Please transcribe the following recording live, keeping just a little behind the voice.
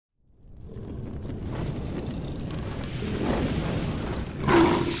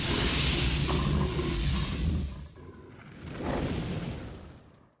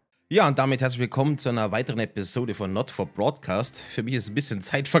Ja, und damit herzlich willkommen zu einer weiteren Episode von Not for Broadcast. Für mich ist ein bisschen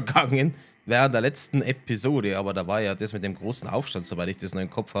Zeit vergangen während der letzten Episode, aber da war ja das mit dem großen Aufstand, soweit ich das noch im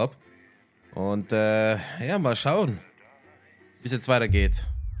Kopf habe. Und ja, mal schauen, wie es jetzt weitergeht.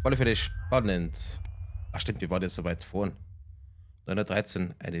 Auf alle Fälle spannend. Ach stimmt, wir waren jetzt so weit vorn.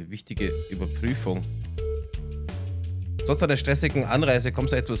 913, eine wichtige Überprüfung. Trotz einer stressigen Anreise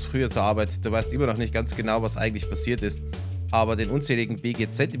kommst du etwas früher zur Arbeit. Du weißt immer noch nicht ganz genau, was eigentlich passiert ist. Aber den unzähligen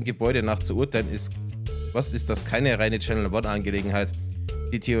BGZ im Gebäude nach zu urteilen ist das keine reine Channel-One-Angelegenheit.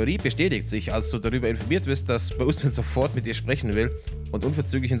 Die Theorie bestätigt sich, als du darüber informiert wirst, dass Boseman sofort mit dir sprechen will und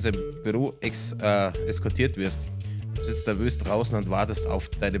unverzüglich in sein Büro eskortiert wirst. Du sitzt nervös draußen und wartest auf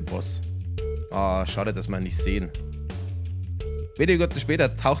deinen Boss. Ah, schade, dass wir ihn nicht sehen. Wenige Minuten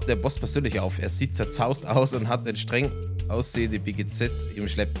später taucht der Boss persönlich auf. Er sieht zerzaust aus und hat ein streng aussehende BGZ im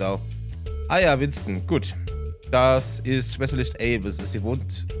Schlepptau. Ah ja, Winston, gut. Das ist Spezialist Abel, was sie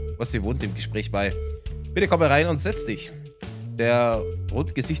wohnt im Gespräch bei. Bitte komm rein und setz dich. Der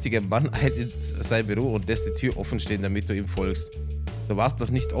rotgesichtige Mann eilt in sein Büro und lässt die Tür offen stehen, damit du ihm folgst. Du warst doch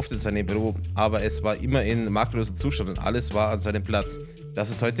nicht oft in seinem Büro, aber es war immer in makellosem Zustand und alles war an seinem Platz. Das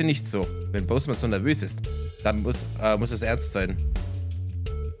ist heute nicht so. Wenn Boseman so nervös ist, dann muss es ernst sein.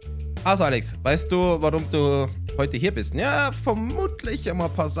 Also Alex, weißt du, warum du heute hier bist? Ja, vermutlich haben wir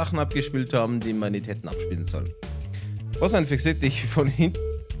ein paar Sachen abgespielt haben, die man nicht hätten abspielen sollen. Boseman fixiert dich von hinten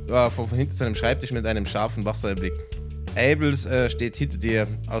seinem Schreibtisch mit einem scharfen Wasserblick. Abel steht hinter dir,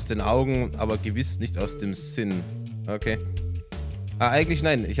 aus den Augen, aber gewiss nicht aus dem Sinn. Okay. Eigentlich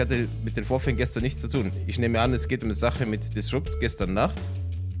nein, ich hatte mit den Vorfällen gestern nichts zu tun. Ich nehme an, es geht um eine Sache mit Disrupt gestern Nacht.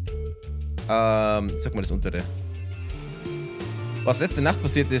 Sag mal das untere. Was letzte Nacht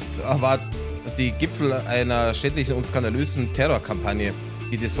passiert ist, war die Gipfel einer schädlichen und skandalösen Terrorkampagne,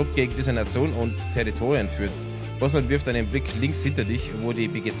 die Disrupt gegen diese Nation und Territorien führt. Boseman wirft einen Blick links hinter dich, wo die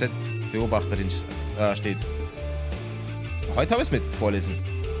BGZ-Beobachterin steht. Heute habe ich es mit vorlesen.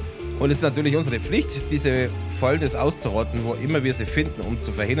 Und es ist natürlich unsere Pflicht, diese Fallen auszurotten, wo immer wir sie finden, um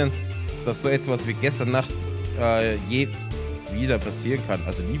zu verhindern, dass so etwas wie gestern Nacht je wieder passieren kann.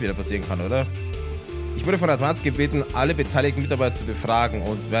 Also nie wieder passieren kann, oder? Ich wurde von Advance gebeten, alle beteiligten Mitarbeiter zu befragen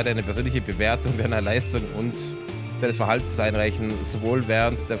und werde eine persönliche Bewertung deiner Leistung und deines Verhaltens einreichen, sowohl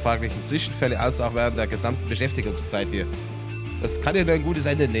während der fraglichen Zwischenfälle als auch während der gesamten Beschäftigungszeit hier. Das kann ja nur ein gutes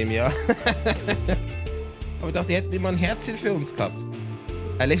Ende nehmen, ja? Aber ich dachte, die hätten immer ein Herzchen für uns gehabt.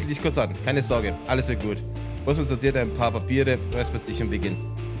 Er lächelt dich kurz an. Keine Sorge, alles wird gut. Boseman sortiert ein paar Papiere, räuspert sich am Beginn.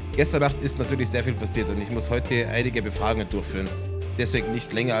 Gestern Nacht ist natürlich sehr viel passiert und ich muss heute einige Befragungen durchführen. Deswegen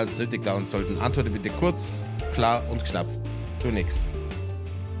nicht länger als nötig dauern sollten. Antworte bitte kurz, klar und knapp. Du nix.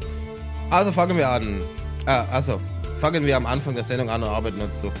 Also fangen wir an. Fangen wir am Anfang der Sendung an und arbeiten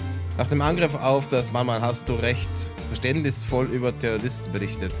uns so. Nach dem Angriff auf das Mannmann hast du recht verständnisvoll über Terroristen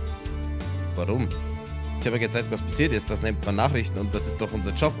berichtet. Warum? Ich habe gezeigt, was passiert ist. Das nennt man Nachrichten und das ist doch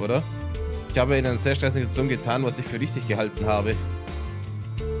unser Job, oder? Ich habe in einer sehr stressigen Situation getan, was ich für richtig gehalten habe.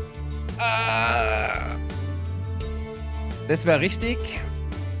 Das wäre richtig.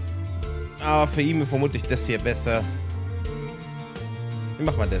 Aber für ihn vermutlich das hier besser. Wie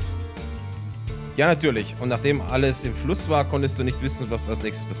macht man das? Ja, natürlich. Und nachdem alles im Fluss war, konntest du nicht wissen, was als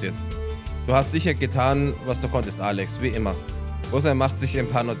nächstes passiert. Du hast sicher getan, was du konntest, Alex. Wie immer. Boseman macht sich ein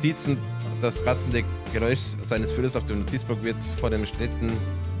paar Notizen. Das kratzende Geräusch seines Füllers auf dem Notizblock wird vor dem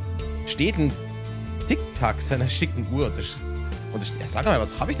steten Tick-Tack seiner schicken Uhr sag mal,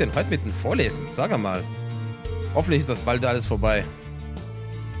 was habe ich denn heute mit dem Vorlesen? Sag mal. Hoffentlich ist das bald alles vorbei.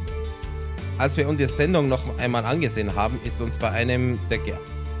 Als wir uns die Sendung noch einmal angesehen haben, ist uns bei einem der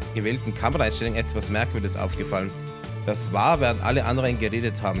gewählten Kameraeinstellungen etwas Merkwürdiges aufgefallen. Das war, während alle anderen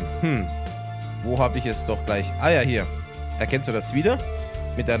geredet haben. Wo habe ich es doch gleich? Ah ja, hier. Erkennst du das wieder?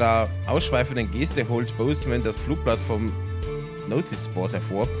 Mit einer ausschweifenden Geste holt Boseman das Flugblatt vom Noticeboard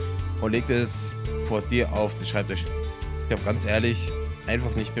hervor und legt es vor dir auf den Schreibtisch. Ich habe ganz ehrlich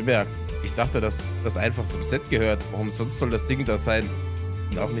einfach nicht bemerkt. Ich dachte, dass das einfach zum Set gehört. Warum sonst soll das Ding da sein?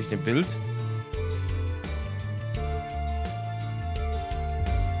 Und auch nicht im Bild?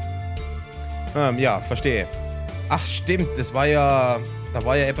 Ja, verstehe. Ach, stimmt. Da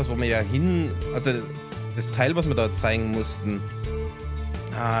war ja etwas, wo wir ja also das Teil, was wir da zeigen mussten.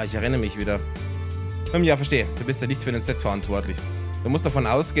 Ich erinnere mich wieder. Ja, verstehe. Du bist ja nicht für den Set verantwortlich. Du musst davon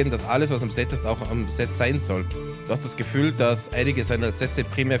ausgehen, dass alles, was am Set ist, auch am Set sein soll. Du hast das Gefühl, dass einige seiner Sätze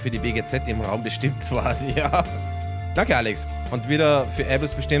primär für die BGZ im Raum bestimmt waren. Ja. Danke, Alex. Und wieder für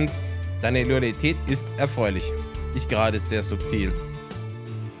Abels bestimmt. Deine Loyalität ist erfreulich. Nicht gerade sehr subtil.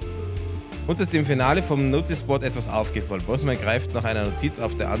 Uns ist im Finale vom Noticeboard etwas aufgefallen. Boseman greift nach einer Notiz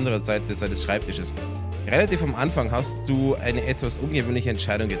auf der anderen Seite seines Schreibtisches. Relativ am Anfang hast du eine etwas ungewöhnliche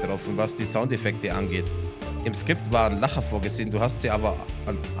Entscheidung getroffen, was die Soundeffekte angeht. Im Skript waren Lacher vorgesehen, du hast sie aber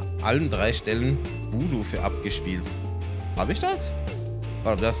an allen 3 Stellen Voodoo für abgespielt. Habe ich das?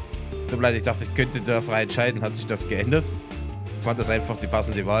 Warum das? Tut mir leid, ich dachte, ich könnte da frei entscheiden. Hat sich das geändert? Ich fand das einfach die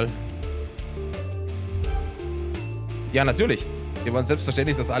passende Wahl. Ja, natürlich. Wir wollen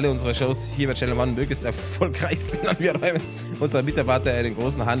selbstverständlich, dass alle unsere Shows hier bei Channel One möglichst erfolgreich sind und wir räumen unseren Mitarbeiter einen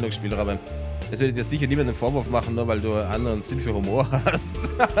großen Handlungsspielraum ein. Es würde dir sicher niemand einen Vorwurf machen, nur weil du einen anderen Sinn für Humor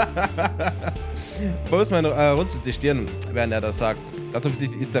hast. Postman runzelt die Stirn, während er das sagt. Ganz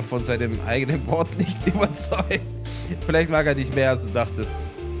offensichtlich ist er von seinem eigenen Wort nicht überzeugt. Vielleicht mag er dich mehr, als du dachtest.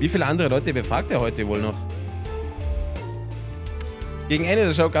 Wie viele andere Leute befragt er heute wohl noch? Gegen Ende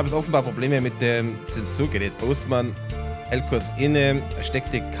der Show gab es offenbar Probleme mit dem Zensurgerät. Postman hält kurz inne,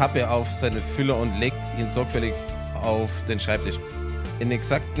 steckt die Kappe auf seinen Füller und legt ihn sorgfältig auf den Schreibtisch. In den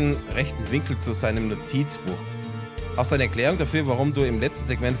exakten rechten Winkel zu seinem Notizbuch. Auch seine Erklärung dafür, warum du im letzten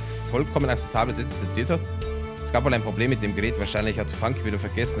Segment vollkommen akzeptable Sätze zitiert hast. Es gab wohl ein Problem mit dem Gerät. Wahrscheinlich hat Frank wieder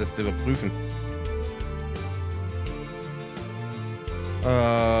vergessen, es zu überprüfen.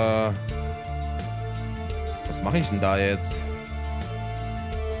 Was mache ich denn da jetzt?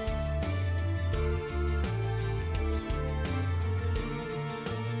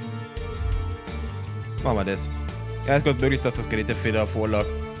 Machen wir das. Ja, es ist gut möglich, dass das Gerätefehler vorlag.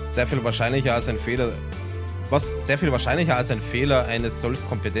 Sehr viel wahrscheinlicher als ein Fehler. Was sehr viel wahrscheinlicher als ein Fehler eines solch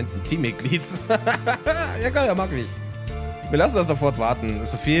kompetenten Teammitglieds. Ja klar, ja, mag ich. Wir lassen das sofort warten.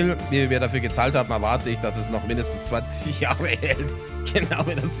 So viel, wie wir dafür gezahlt haben, erwarte ich, dass es noch mindestens 20 Jahre hält. Genau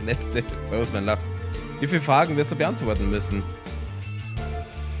wie das letzte. Postman lacht. Wie viele Fragen wirst du beantworten müssen?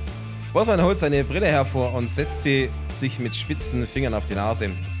 Postman holt seine Brille hervor und setzt sie sich mit spitzen Fingern auf die Nase.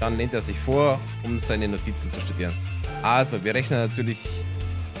 Dann lehnt er sich vor, um seine Notizen zu studieren. Also, wir rechnen natürlich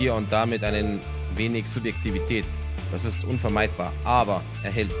hier und da mit einem wenig Subjektivität. Das ist unvermeidbar. Aber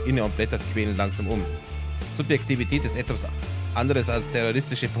er hält inne und blättert quälend langsam um. Subjektivität ist etwas anderes als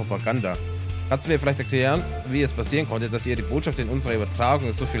terroristische Propaganda. Kannst du mir vielleicht erklären, wie es passieren konnte, dass ihre Botschaft in unserer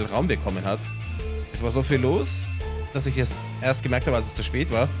Übertragung so viel Raum bekommen hat? Es war so viel los, dass ich es erst gemerkt habe, als es zu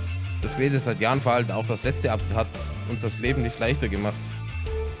spät war. Das Gerät ist seit Jahren veraltet. Auch das letzte Update hat uns das Leben nicht leichter gemacht.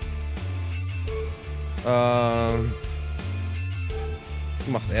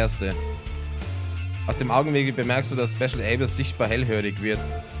 Du machst Erste. Aus dem Augenwinkel bemerkst du, dass Special Able sichtbar hellhörig wird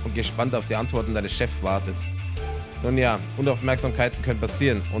und gespannt auf die Antworten deines Chefs wartet. Nun ja, Unaufmerksamkeiten können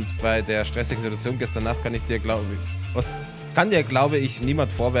passieren und bei der stressigen Situation gestern Nacht kann dir, glaube ich,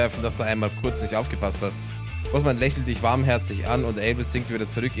 niemand vorwerfen, dass du einmal kurz nicht aufgepasst hast. Postman lächelt dich warmherzig an und Able sinkt wieder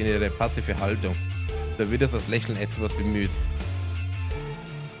zurück in ihre passive Haltung. Da wird es das Lächeln etwas bemüht.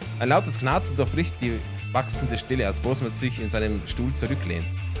 Ein lautes Knarzen durchbricht die wachsende Stille, als Postman sich in seinem Stuhl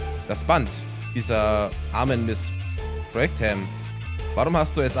zurücklehnt. Das Band dieser armen Miss Projektham. Warum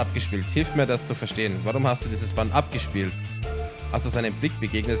hast du es abgespielt? Hilf mir, das zu verstehen. Warum hast du dieses Band abgespielt? Als du seinem Blick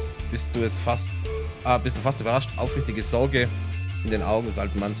begegnest, bist du fast überrascht, aufrichtige Sorge in den Augen des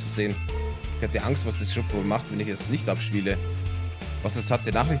alten Mannes zu sehen. Ich hatte Angst, was das Schub wohl macht, wenn ich es nicht abspiele. Was es hat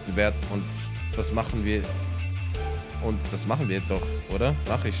den Nachrichtenwert und das machen wir. Und das machen wir doch, oder?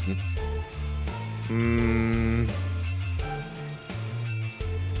 Nachrichten.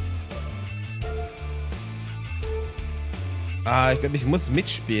 Ich glaube, ich muss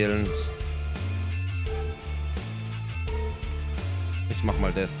mitspielen. Ich mach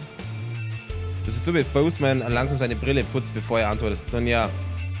mal das. Das ist so, wie Postman langsam seine Brille putzt, bevor er antwortet. Nun ja,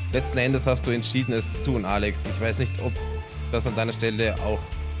 letzten Endes hast du entschieden, es zu tun, Alex. Ich weiß nicht, ob das an deiner Stelle auch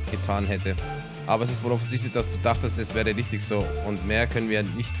getan hätte. Aber es ist wohl offensichtlich, dass du dachtest, es wäre richtig so. Und mehr können wir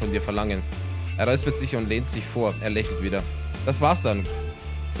nicht von dir verlangen. Er räuspert sich und lehnt sich vor. Er lächelt wieder. Das war's dann,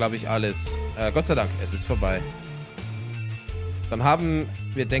 glaube ich, alles. Gott sei Dank, es ist vorbei. Dann haben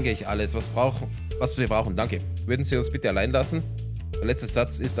wir, denke ich, alles, was wir brauchen. Danke. Würden Sie uns bitte allein lassen? Der letzte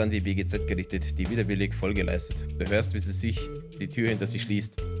Satz ist an die BGZ gerichtet, die widerwillig Folge leistet. Du hörst, wie sie sich die Tür hinter sich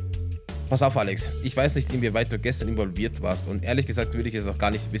schließt. Pass auf, Alex. Ich weiß nicht, inwieweit du gestern involviert warst und ehrlich gesagt will ich es auch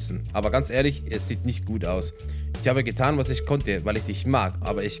gar nicht wissen. Aber ganz ehrlich, es sieht nicht gut aus. Ich habe getan, was ich konnte, weil ich dich mag,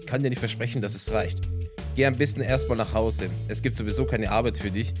 aber ich kann dir nicht versprechen, dass es reicht. Geh am besten erstmal nach Hause. Es gibt sowieso keine Arbeit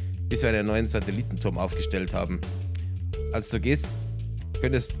für dich, bis wir einen neuen Satellitenturm aufgestellt haben. Als du gehst,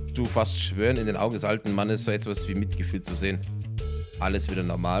 könntest du fast schwören, in den Augen des alten Mannes so etwas wie Mitgefühl zu sehen. Alles wieder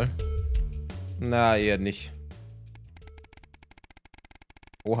normal? Na, eher nicht.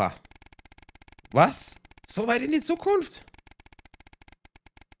 Oha. Was? So weit in die Zukunft?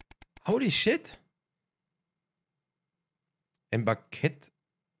 Holy shit. Ein Bankett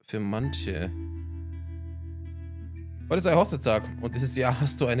für manche. Heute ist euer Hochzeitstag und dieses Jahr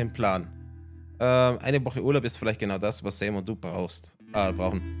hast du einen Plan. Eine Woche Urlaub ist vielleicht genau das, was Sam und du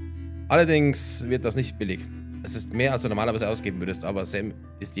brauchen. Allerdings wird das nicht billig. Es ist mehr, als du normalerweise ausgeben würdest, aber Sam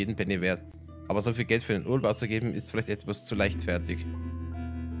ist jeden Penny wert. Aber so viel Geld für den Urlaub auszugeben, ist vielleicht etwas zu leichtfertig.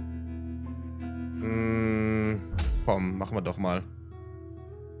 Komm, machen wir doch mal.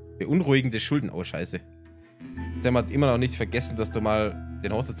 Beunruhigende Schulden. Oh, scheiße. Sam hat immer noch nicht vergessen, dass du mal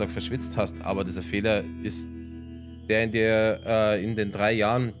den Hochzeitstag verschwitzt hast, aber dieser Fehler ist der in den 3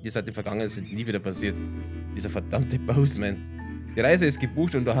 Jahren, die seitdem vergangen sind, nie wieder passiert. Dieser verdammte Boseman. Die Reise ist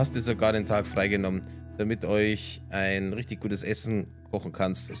gebucht und du hast dir sogar den Tag freigenommen, damit euch ein richtig gutes Essen kochen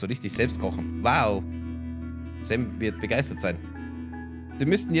kannst. So richtig selbst kochen. Wow. Sam wird begeistert sein. Sie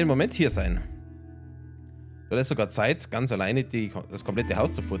müssten jeden Moment hier sein. Du hast sogar Zeit, ganz alleine das komplette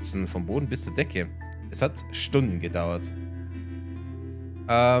Haus zu putzen, vom Boden bis zur Decke. Es hat Stunden gedauert.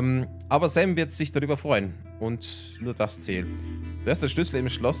 Aber Sam wird sich darüber freuen. Und nur das zählt. Du hast den Schlüssel im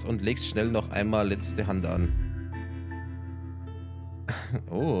Schloss und legst schnell noch einmal letzte Hand an.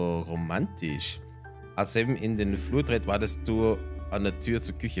 Oh, romantisch. Als Sam in den Flur tritt, wartest du an der Tür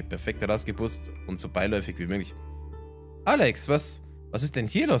zur Küche. Perfekt herausgeputzt und so beiläufig wie möglich. Alex, was ist denn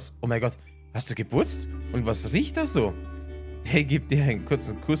hier los? Oh mein Gott, hast du geputzt? Und was riecht da so? Er gibt dir einen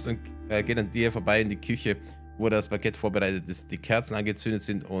kurzen Kuss und geht an dir vorbei in die Küche, wo das Baguette vorbereitet ist, die Kerzen angezündet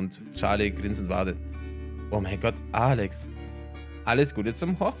sind und Charlie grinsend wartet. Oh mein Gott, Alex. Alles Gute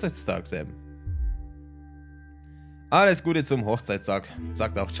zum Hochzeitstag, Sam. Alles Gute zum Hochzeitstag,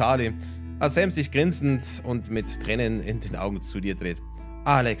 sagt auch Charlie, als Sam sich grinsend und mit Tränen in den Augen zu dir dreht.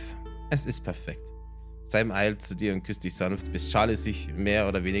 Alex, es ist perfekt. Sam eilt zu dir und küsst dich sanft, bis Charlie sich mehr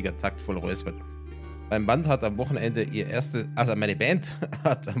oder weniger taktvoll räuspert. Meine Band hat am Wochenende ihr erstes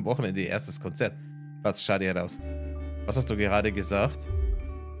Konzert. Platzt Charlie heraus. Was hast du gerade gesagt?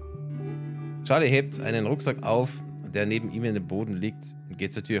 Charlie hebt einen Rucksack auf, der neben ihm in dem Boden liegt und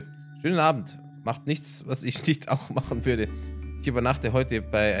geht zur Tür. Schönen Abend. Macht nichts, was ich nicht auch machen würde. Ich übernachte heute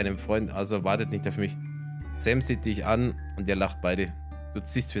bei einem Freund, also wartet nicht auf mich. Sam sieht dich an und ihr lacht beide. Du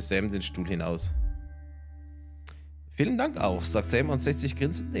ziehst für Sam den Stuhl hinaus. Vielen Dank auch, sagt Sam und setzt sich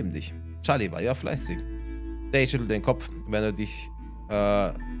grinsend neben dich. Charlie war ja fleißig. Day schüttelt den Kopf, wenn du dich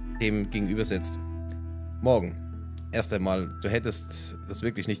dem gegenübersetzt. Morgen. Erst einmal, du hättest das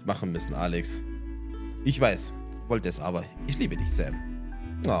wirklich nicht machen müssen, Alex. Ich weiß, wollte es aber. Ich liebe dich, Sam.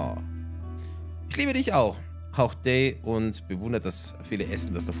 Oh. Ich liebe dich auch, haucht Day und bewundert das viele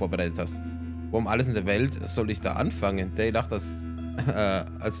Essen, das du vorbereitet hast. Wo um alles in der Welt soll ich da anfangen? Day lacht,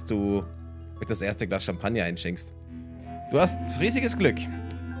 als du das erste Glas Champagner einschenkst. Du hast riesiges Glück,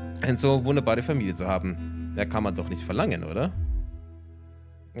 eine so wunderbare Familie zu haben. Mehr kann man doch nicht verlangen, oder?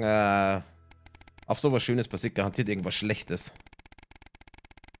 Auf sowas Schönes passiert garantiert irgendwas Schlechtes.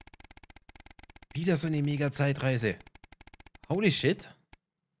 Wieder so eine mega Zeitreise. Holy shit.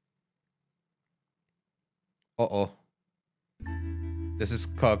 Oh oh. Das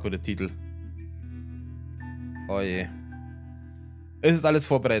ist kein guter Titel. Oh je. Es ist alles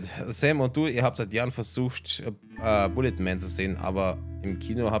vorbereitet. Sam und du, ihr habt seit Jahren versucht, Bulletman zu sehen, aber im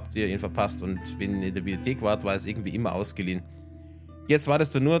Kino habt ihr ihn verpasst und wenn ihr in der Bibliothek wart, war es irgendwie immer ausgeliehen. Jetzt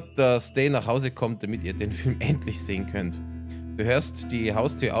wartest du nur, dass Day nach Hause kommt, damit ihr den Film endlich sehen könnt. Du hörst die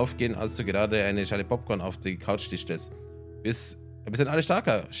Haustür aufgehen, als du gerade eine Schale Popcorn auf die Couchtisch stellst. Wir sind alle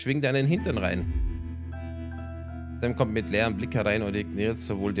starker. Schwing deinen Hintern rein. Sam kommt mit leerem Blick herein und ignoriert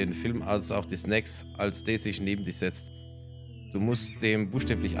sowohl den Film als auch die Snacks, als Day sich neben dich setzt. Du musst dem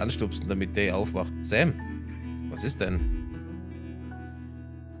buchstäblich anstupsen, damit Day aufwacht. Sam, was ist denn?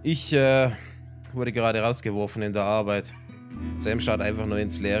 Ich wurde gerade rausgeworfen in der Arbeit. Sam schaut einfach nur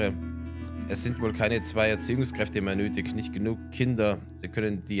ins Leere. Es sind wohl keine 2 Erziehungskräfte mehr nötig, nicht genug Kinder. Sie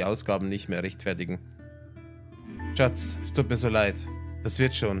können die Ausgaben nicht mehr rechtfertigen. Schatz, es tut mir so leid. Das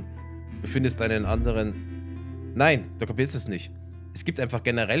wird schon. Du findest einen anderen... Nein, du kapierst es nicht. Es gibt einfach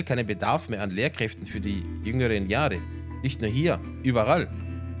generell keinen Bedarf mehr an Lehrkräften für die jüngeren Jahre. Nicht nur hier, überall.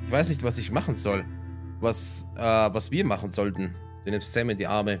 Ich weiß nicht, was ich machen soll. Was wir machen sollten. Du nimmst Sam in die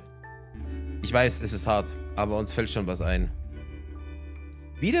Arme. Ich weiß, es ist hart, aber uns fällt schon was ein.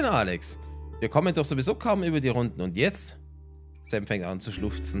 Wie denn, Alex? Wir kommen doch sowieso kaum über die Runden. Und jetzt? Sam fängt an zu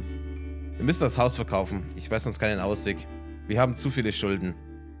schluchzen. Wir müssen das Haus verkaufen. Ich weiß sonst keinen Ausweg. Wir haben zu viele Schulden.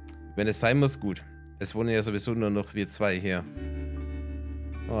 Wenn es sein muss, gut. Es wohnen ja sowieso nur noch wir 2 hier.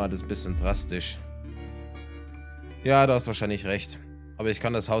 Oh, das ist ein bisschen drastisch. Ja, du hast wahrscheinlich recht. Aber ich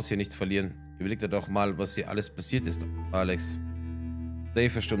kann das Haus hier nicht verlieren. Überleg dir doch mal, was hier alles passiert ist, Alex. Dave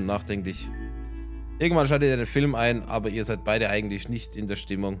verstummt nachdenklich. Irgendwann schaltet ihr den Film ein, aber ihr seid beide eigentlich nicht in der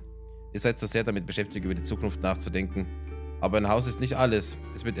Stimmung. Ihr seid so sehr damit beschäftigt, über die Zukunft nachzudenken. Aber ein Haus ist nicht alles.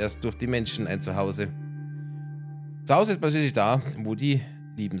 Es wird erst durch die Menschen ein Zuhause. Zuhause ist natürlich da, wo die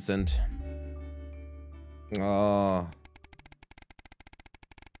Lieben sind. Oh.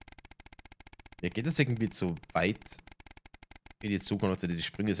 Mir geht es irgendwie zu weit in die Zukunft. Die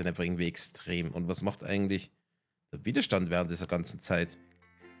Sprünge sind einfach irgendwie extrem. Und was macht eigentlich der Widerstand während dieser ganzen Zeit?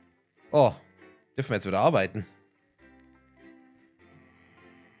 Oh, dürfen wir jetzt wieder arbeiten?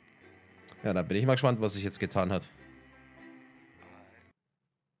 Ja, da bin ich mal gespannt, was sich jetzt getan hat.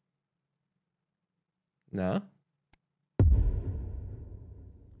 Na?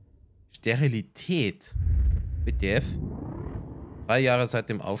 Sterilität. WTF? 3 Jahre seit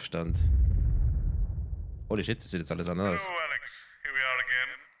dem Aufstand. Holy shit, das sieht jetzt alles anders aus. Hello, Alex. Here we are again.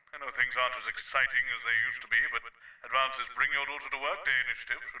 I know things aren't as exciting as they used to be, but Advance's Bring Your Daughter to Work Day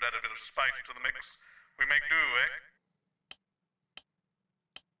initiative should add a bit of spice to the mix. We make do, eh?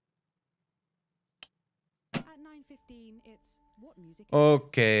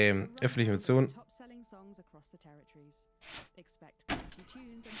 Okay, öffentliche Mission.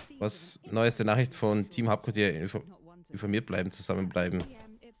 Was neueste Nachricht von Team Hauptquartier informiert bleiben, zusammenbleiben.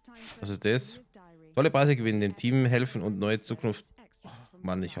 Was ist das? Tolle Preise gewinnen, dem Team helfen und neue Zukunft. Oh,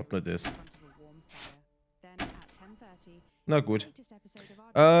 Mann, ich hab nur das. Na gut.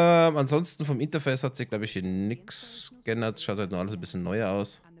 Ansonsten vom Interface hat sich, glaube ich, hier nichts geändert. Schaut halt nur alles ein bisschen neuer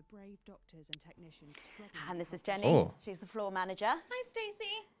aus. And this is Jenny. Oh. She's the floor manager. Hi,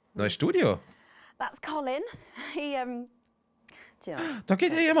 Stacey. Neues Studio. That's Colin. He do you know, Da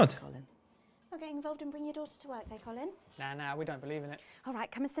geht ja jemand. Colin. Not getting involved in Bring Your Daughter to Work Day, Colin. Nah, we don't believe in it. All right,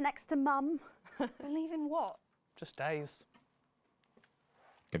 come and sit next to Mum. Believe in what? Just days.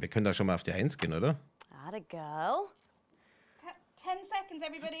 Ja, wir können da schon mal auf die 1 gehen, oder? Atta girl. 10 seconds,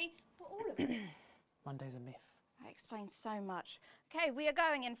 everybody. What, all of it? Monday's a myth. That explains so much. Okay, we are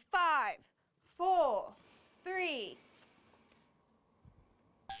going in 5, 4, 3.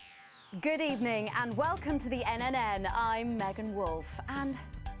 Good evening and welcome to the NNN. I'm Megan Wolf. And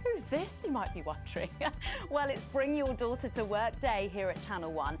who's this, you might be wondering? Well, it's Bring Your Daughter to Work Day here at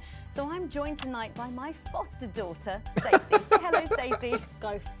Channel 1. So I'm joined tonight by my foster daughter, Stacey. Say hello, Stacey.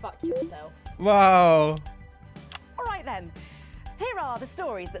 Go fuck yourself. Wow. All right then, here are the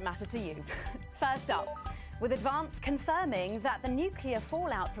stories that matter to you. First up, with Advance confirming that the nuclear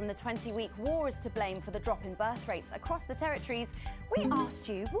fallout from the 20-week war is to blame for the drop in birth rates across the territories, we asked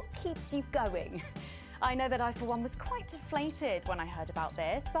you what keeps you going. I know that I, for one, was quite deflated when I heard about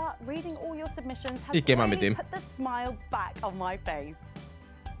this, but reading all your submissions has really put the smile back on my face.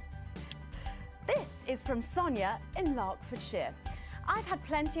 This is from Sonia in Larkfordshire. I've had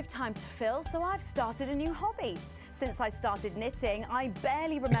plenty of time to fill, so I've started a new hobby. Since I started knitting, I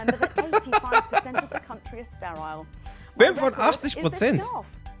barely remember that 85% of the country is sterile. 85%?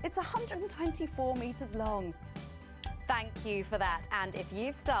 It's 124 meters long. Thank you for that. And if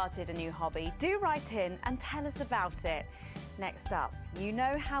you've started a new hobby, do write in and tell us about it. Next up, you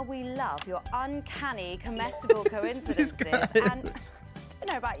know how we love your uncanny comestible coincidences. And I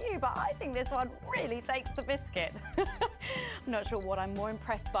don't know about you, but I think this one really takes the biscuit. I'm not sure what I'm more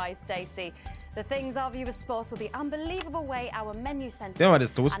impressed by, Stacey. The things our viewers spot or the unbelievable way our menu centers are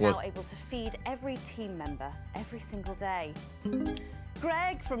now able to feed every team member every single day.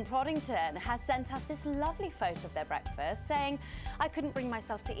 Greg from Proddington has sent us this lovely photo of their breakfast, saying, I couldn't bring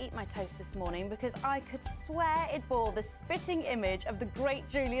myself to eat my toast this morning because I could swear it bore the spitting image of the great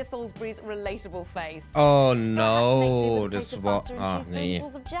Julia Salisbury's relatable face. Oh no, das war... Ah, nee.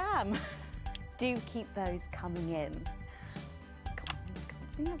 Of jam. Do keep those coming in. Come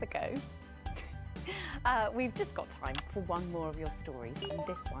on, have a go. We've just got time for one more of your stories, and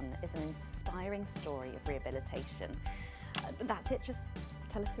this one is an inspiring story of rehabilitation. That's it, just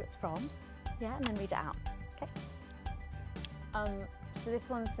tell us who it's from, yeah, and then read it out, okay? So this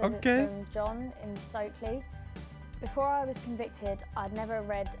one says it's from John in Stokely. Before I was convicted, I'd never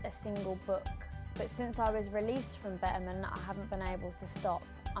read a single book, but since I was released from Betterman, I haven't been able to stop.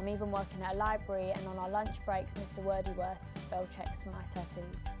 I'm even working at a library, and on our lunch breaks, Mr. Wordyworth spell checks my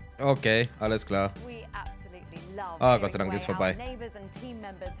tattoos. Okay, alles klar. Ah, Gott sei Dank ist vorbei.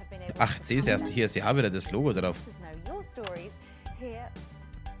 Ach, jetzt sehe ich es erst. Hier ist ja wieder das Logo drauf.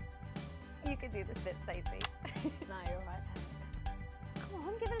 You can do this bit, Stacey. No, you're right, thanks. Come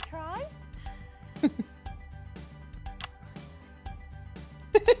on, give it a try.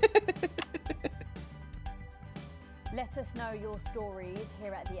 Let us know your stories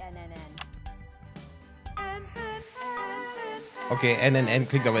here at the NNN. Okay, NNN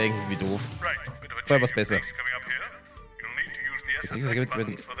klingt aber irgendwie doof. Voll was besser. Ist dieses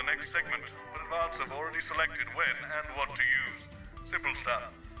buttons for the next segment, but Advance have already selected when and what to use. Simple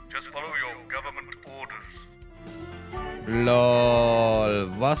stuff. Just follow your government orders. LOL,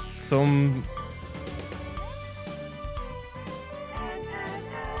 was zum...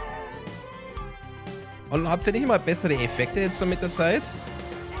 Und habt ihr nicht mal bessere Effekte jetzt so mit der Zeit?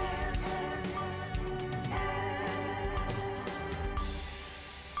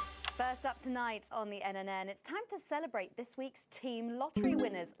 First up tonight on the NNN, it's time to celebrate this week's team lottery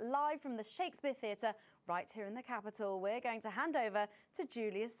winners live from the Shakespeare Theatre right here in the capital. We're going to hand over to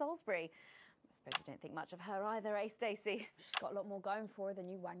Julia Salisbury. I suppose you don't think much of her either, eh, Stacey? She's got a lot more going for her than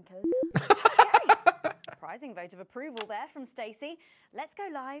you wankers. Okay. Surprising vote of approval there from Stacey. Let's go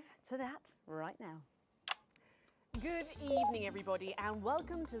live to that right now. Good evening, everybody, and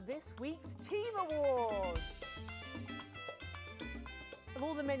welcome to this week's Team Awards. Of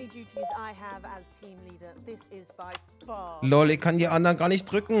all the many duties I have as team leader, this is by far... Lol, ich kann die anderen gar nicht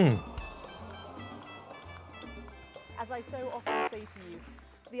drücken. As I so often say to you,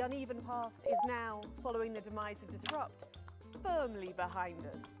 the uneven past is now, following the demise of Disrupt, firmly behind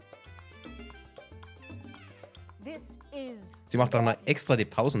us. This is... Sie macht auch noch extra die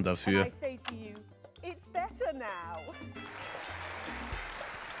Pausen dafür. And I say to you, it's better now.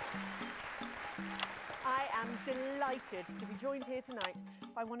 I am delighted to be joined here tonight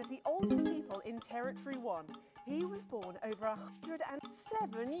by one of the oldest people in Territory 1. He was born over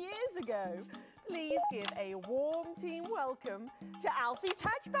 107 years ago. Please give a warm team welcome to Alfie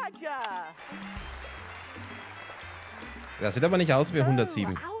Touchbadger. Das sieht aber nicht aus wie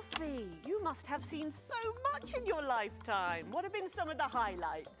 107. Oh, Alfie, you must have seen so much in your lifetime. What have been some of the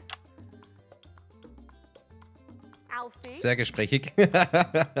highlights? Alfie? Sehr gesprächig.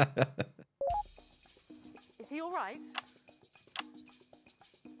 Is he all right?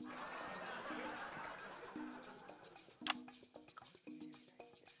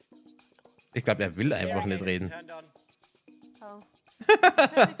 Ich glaube, er will einfach nicht reden. Oh.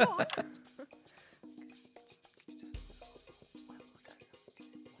 Turn it on.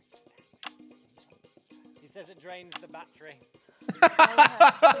 He says it drains the battery. Tell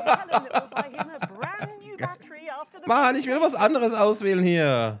him that we'll buy him a brand new battery after the... Mann, ich will was anderes auswählen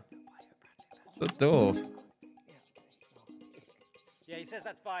hier. So doof. Yeah, he says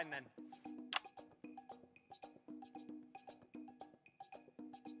that's fine then.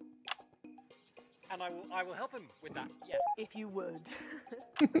 And I will help him with that. Yeah. If you would.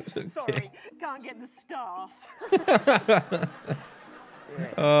 Sorry, can't get the staff.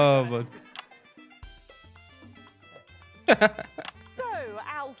 Oh, Mann. So,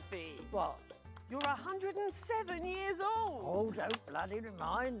 Alfie. What? You're 107 years old. Oh, don't bloody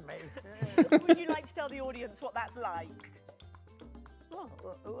remind me. Would you like to tell the audience what that's like? Well,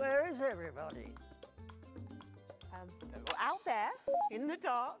 where is everybody? Out there, in the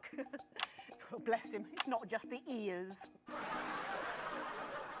dark. Oh, bless him, it's not just the ears.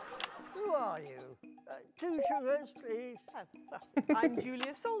 Who are you? 2 sugars, please. I'm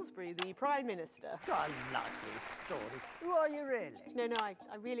Julia Salisbury, the Prime Minister. I like this story. Who are you really? No, I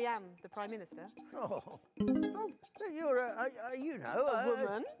really am the Prime Minister. Oh, so you're A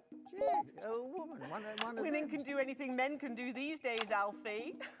woman. Yeah, a woman. One of Women them. can do anything men can do these days,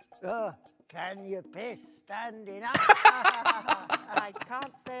 Alfie. Can you piss standing up? I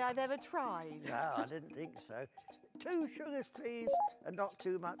can't say I've ever tried. No, I didn't think so. 2 sugars, please, and not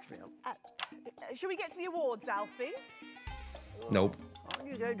too much milk. Shall we get to the awards, Alfie? Nope. Aren't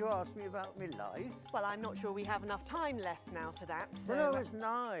you going to ask me about my life? Well, I'm not sure we have enough time left now for that, so... When I was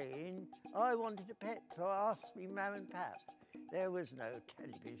 9, I wanted a pet, so I asked me mum and pap. There was no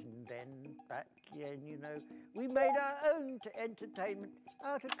television then, back then, you know. We made our own entertainment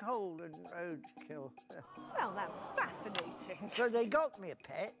out of coal and roadkill. Well, that's fascinating. So they got me a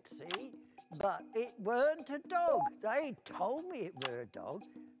pet, see? But it weren't a dog. They told me it were a dog,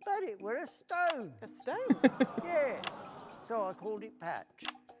 but it were a stone. A stone? Yeah. So I called it Patch,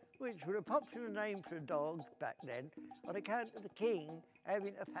 which was a popular name for a dog back then on account of the king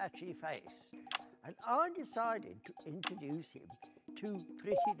having a patchy face. And I decided to introduce him to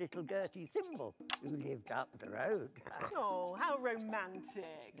pretty little Gertie Thimble, who lived up the road. Oh, how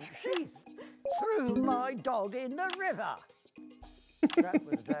romantic. She threw my dog in the river. That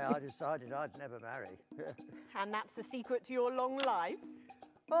was the day I decided I'd never marry. And that's the secret to your long life?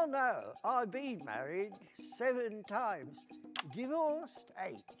 Oh no, I've been married 7 times, divorced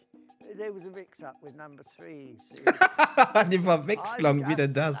 8. There was a mix-up with number 3. Die Verwechslung, wie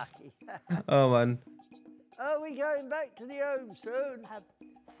denn das? Oh Mann. Are we going back to the home soon?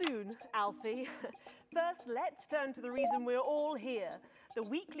 Soon, Alfie. First, let's turn to the reason we're all here, the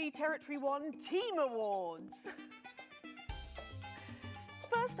weekly Territory 1 Team Awards.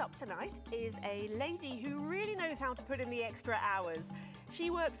 First up tonight is a lady who really knows how to put in the extra hours. She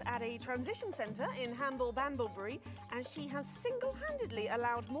works at a transition centre in Hamble-Bamblebury, and she has single-handedly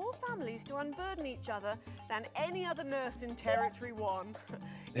allowed more families to unburden each other than any other nurse in Territory 1.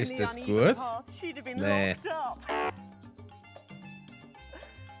 Ist in das the uneven gut? past, she'd have been Nee. locked up.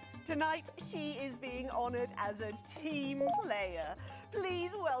 Tonight, she is being honoured as a team player.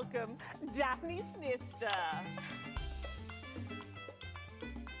 Please welcome Daphne Snister.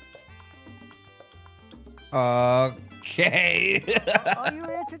 Okay. Are you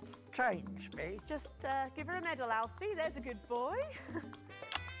here to change me? Just give her a medal, Alfie. There's a good boy.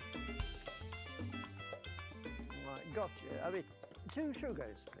 Right, gotcha. I mean, 2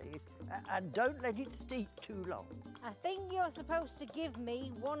 sugars, please. And don't let it steep too long. I think you're supposed to give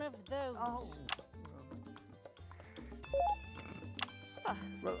me one of those. Oh.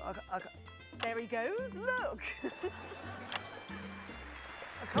 Well, There he goes. Look.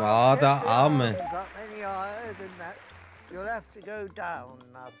 Ah, der Arme. Up any higher than that. You'll have to go down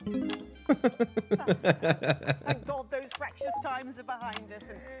now. Thank God those fractious times are behind us,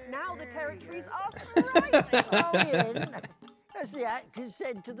 and now the territories are thriving. Oh, in, as the actors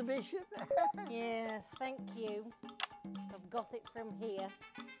said to the bishop. Yes, thank you. I've got it from here.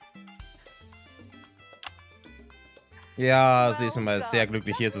 Ja, sie ist immer sehr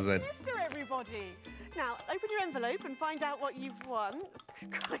glücklich hier zu sein. Mr. Everybody. Now, open your envelope and find out what you've won.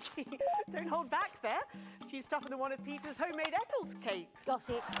 Crikey, don't hold back there. She's tougher than one of Peter's homemade Eccles cakes. Got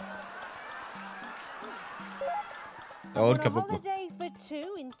it. Und On a kaputt. holiday for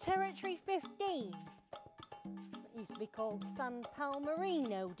 2 in Territory 15. It used to be called San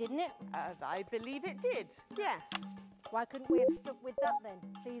Palmerino, didn't it? I believe it did, yes. Why couldn't we have stuck with that then?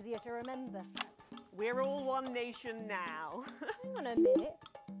 It's easier to remember. We're all one nation now. Hang on a minute.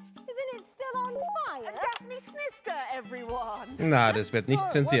 Isn't it still on fire? Daphne Snister, everyone. Na, das wird nicht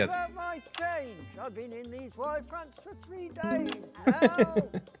zensiert. What about my change? I've been in these wide fronts for 3 days now.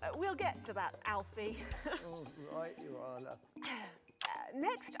 We'll get to that, Alfie. Oh, right you are, love.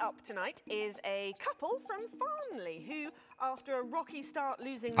 Next up tonight is a couple from Farnley who, after a rocky start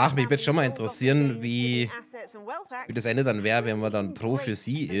losing Ach, mich würde schon mal interessieren, wie das Ende dann wäre, wenn man dann pro für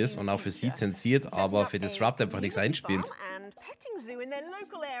sie ist und auch für sie zensiert, aber für Disrupt einfach nichts einspielt. And petting zoo in their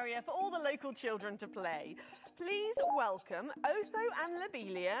local area for all the local children to play. Please welcome Otho and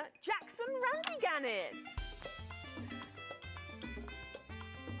Lobelia Jackson Randiganis.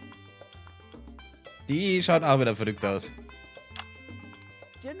 Die schaut auch wieder verrückt aus.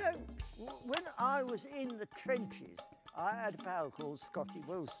 You know, when I was in the trenches, I had a pal called Scotty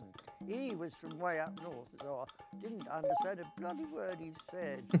Wilson. He was from way up north, so I didn't understand a bloody word he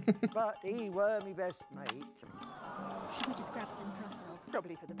said. But he were my best mate. Should we describe them for ourselves?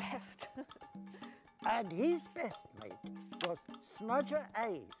 Probably for the best. And his best mate was Smudger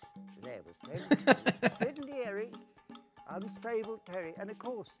Ace. There was them. Fiddly Eric, Unstable Terry, and of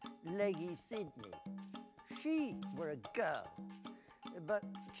course, Leggy Sydney. She were a girl. But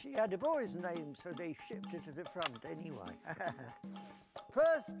she had a boy's name, so they shipped her to the front anyway.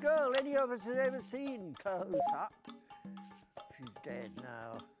 First girl any of us has ever seen close up. She's dead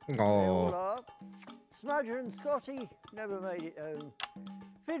now. They all are. Smudger and Scotty never made it home.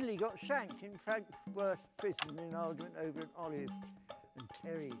 Fiddly got shanked in Frankfurt prison in an argument over an olive. And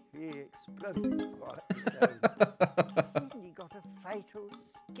Terry, he exploded quite so. Sydney got a fatal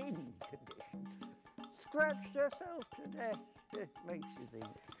skin condition. Scratched herself to death. It makes you think.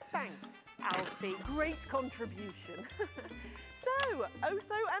 Thanks, Alfie. Great contribution. So,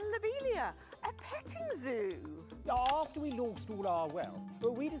 Otho and Lobelia, a petting zoo. After we lost all our wealth,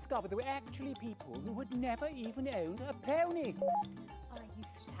 we discovered there were actually people who had never even owned a pony. I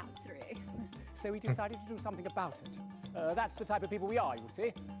used to have 3. So we decided to do something about it. That's the type of people we are, you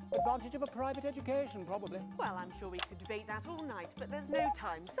see. Advantage of a private education, probably. Well, I'm sure we could debate that all night, but there's no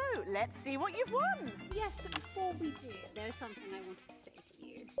time. So, let's see what you've won. Yes, but before we do, there's something I wanted to say to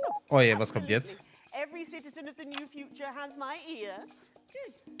you. Oh je, was kommt jetzt? Every citizen of the new future has my ear.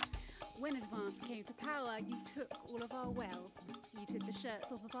 Good. When Advance came to power, you took all of our wealth. You took the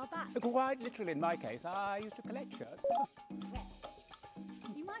shirts off of our backs. Quite literally, in my case, I used to collect shirts. Well,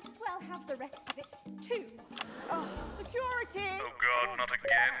 you might as well have the rest of it, too. Oh, security! Oh God, not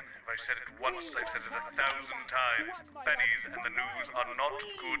again. If I've said it once, I've said it 1,000 times. Pennies and the news are not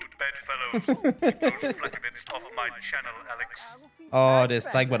good bedfellows. Keep those flaky bits off my channel, Alex. Oh, das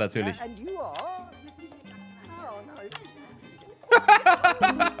zeigen wir natürlich. And you are? Oh, no.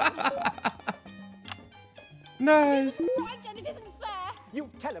 Nein. Right, and it isn't fair. You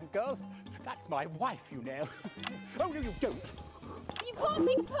tell him, girl. That's my wife, you know. Oh, no, you don't. You can't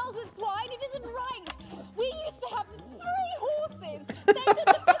mix pearls with swine. It isn't right. We used to have 3 horses. They did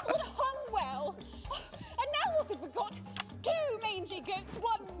the pickled hung well. And now what have we got? 2 mangy gets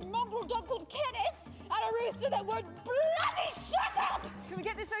one mongrel dog called Kenneth and a rooster that won't bloody shut up! Can we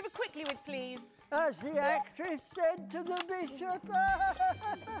get this over quickly with, please? As the actress said to the bishop.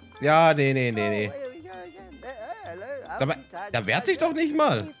 Ja, nee. Here we go again. Hello. Sag mal, da wehrt sich doch nicht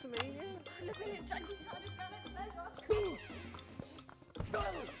mal.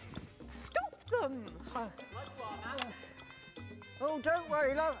 Stop them! Oh, don't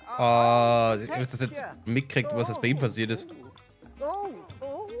worry, look. Oh, ich weiß, dass jetzt mitkriegt, was jetzt bei ihm passiert ist.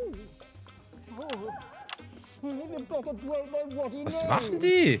 Was machen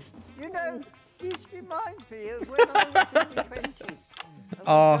die? You know, this reminds me of when I was in the 20s.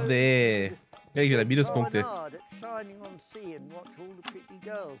 Ach nee. Ja, ich wieder Minuspunkte. Promenade at Shining on Sea and watch all the pretty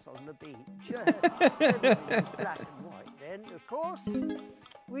girls on the beach. Everything was black and white then, of course.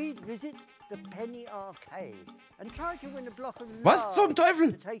 We'd visit the Penny Arcade and try to win a block of Was zum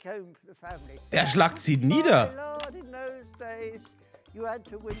Teufel? to take home for the family. Er schlagt sie nieder. My Lord, in those days, you had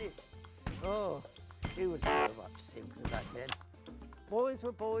to win it. Oh, it was so much simpler back then. Boys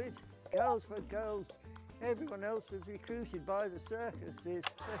were boys, girls were girls. Everyone else was recruited by the circuses.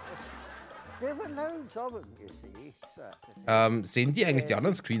 There were loads of them, you see, circuses. Sehen die eigentlich die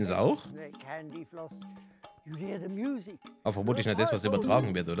anderen Screens auch? Candy floss. You'd hear the music. Aber vermutlich nicht das, was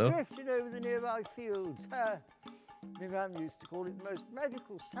übertragen wird, oder? Drifting over the nearby fields. My mum used to call it the most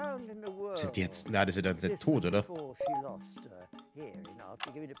magical sound in the world. Sind die jetzt... Na, die sind jetzt nicht tot, oder? Before she lost her hearing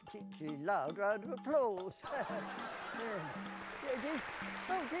after giving a particularly loud round of applause.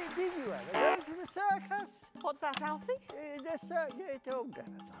 Did you ever go to the circus? What's that, Alfie? The circus. Yeah, oh, never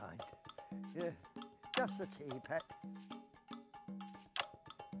mind. Yeah, just the tea, Pet.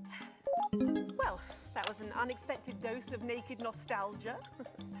 Well, that was an unexpected dose of naked nostalgia.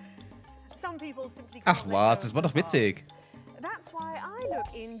 Some people simply Ach was, das war doch witzig. That's why I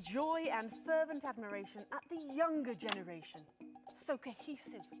look in joy and fervent admiration at the younger generation. So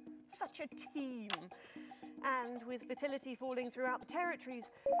cohesive, such a team. And with fertility falling throughout the territories,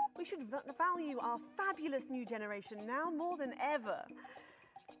 we should value our fabulous new generation now more than ever.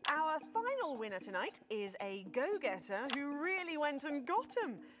 Our final winner tonight is a go-getter who really went and got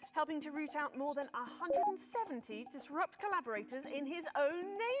 'em, helping to root out more than 170 disrupt collaborators in his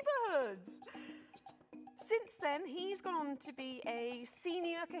own neighbourhood. Since then, he's gone on to be a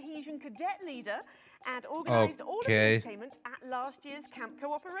senior cohesion cadet leader and organised all of the entertainment at last year's camp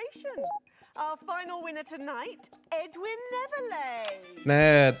cooperation. Our final winner tonight, Edwin Neverley.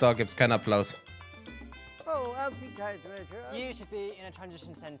 Nee, da gibt's keinen Applaus. Oh, you should be in a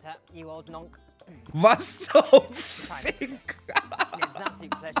transition centre, you old nonk. Was zum Fick? It's an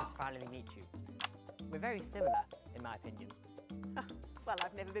absolute pleasure to finally meet you. We're very similar, in my opinion. Well,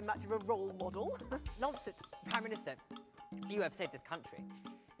 I've never been much of a role model. Nonsense, Prime Minister. You have saved this country.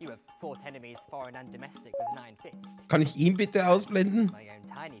 You have fought enemies, foreign and domestic, with an iron fist. Kann ich ihn bitte ausblenden? My own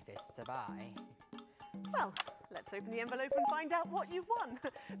tiny fists are by. Well, let's open the envelope and find out what you've won.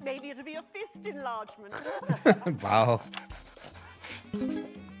 Maybe it'll be a fist enlargement. Wow.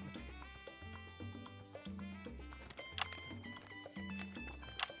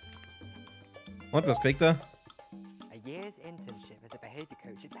 Und was kriegt er? A year's internship as a behaviour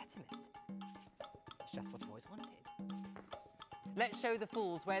coach at Betterment. It's just what I've always wanted. Let's show the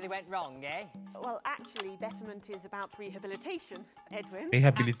fools where they went wrong, eh? Well, actually, Betterment is about rehabilitation, Edwin.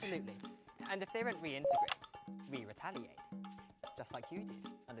 Absolutely. And if they don't reintegrate, we retaliate. Just like you did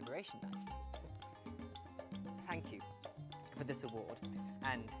on Liberation Night. Thank you for this award.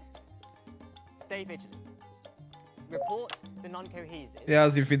 And stay vigilant. Report the non-cohesive. Ja,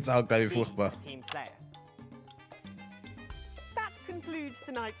 sie find's auch gleich furchtbar. Team player. That concludes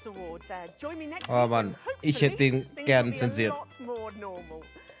tonight's awards. Join me next Oh week Mann, and ich hätte den hopefully gern things will be zensiert. a lot more normal.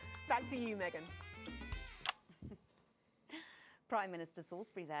 Back to you, Megan. Prime Minister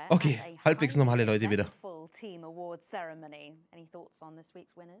Salisbury there. Okay, at a halbwegs normale Leute wieder. full team awards ceremony. Any thoughts on this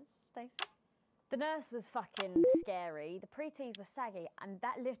week's winners, Stacey? The nurse was fucking scary, the pretees were saggy, and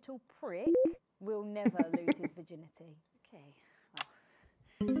that little prick will never lose his virginity. Okay, well,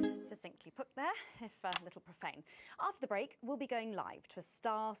 succinctly put there, if a little profane. After the break, we'll be going live to a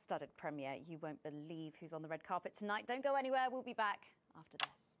star-studded premiere. You won't believe who's on the red carpet tonight. Don't go anywhere, we'll be back after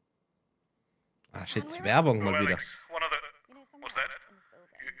this. Ah, shit, Werbung mal wieder. One of the... What's that?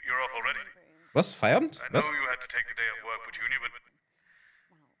 You're off already? Was? Feierabend? I know Was? you had to take the day off work for Junior, but...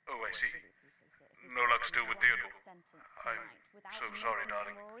 Oh, I see. No luck still with Theodore. I'm so sorry,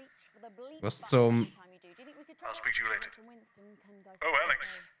 darling. Was zum... I'll speak to you later. Oh,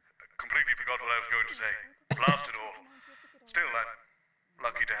 Alex. Completely forgot what I was going to say. Blast it all. Still, I'm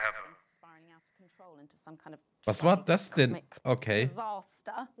lucky to have her. Was war das denn? Okay.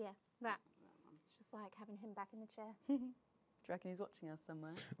 Disaster. Yeah, that. It's just like having him back in the chair. you reckon he's watching us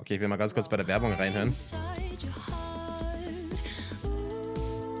somewhere? Okay, ich will mal ganz kurz bei der Werbung reinhören.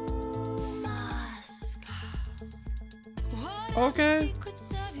 Okay.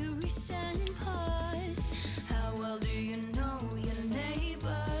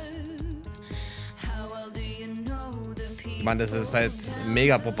 Ich meine, das ist halt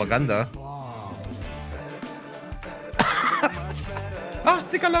mega Propaganda.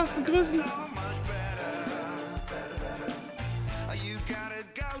 80er lassen grüßen.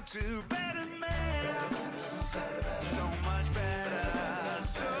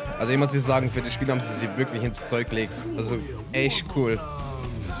 Also ich muss sagen, für das Spiel haben sie sich wirklich ins Zeug gelegt. Also echt cool.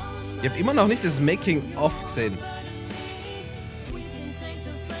 Ich habe immer noch nicht das Making-of gesehen.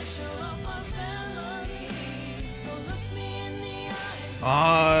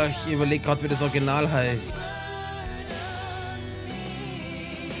 Ah, ich überlege gerade, wie das Original heißt.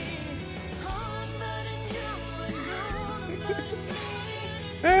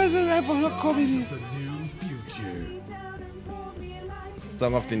 Es ist einfach nur Comedy.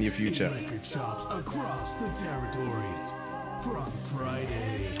 Song of the Near Future.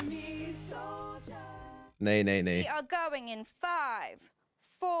 Nee, nee, nee. We are going in 5,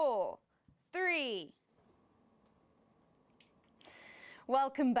 4, 3.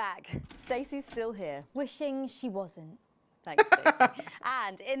 Welcome back. Stacey's still here. Wishing she wasn't. Thanks, Stacey.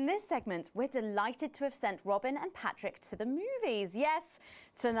 And in this segment, we're delighted to have sent Robin and Patrick to the movies. Yes,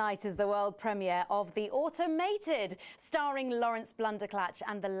 tonight is the world premiere of The Automated, starring Lawrence Blunderclatch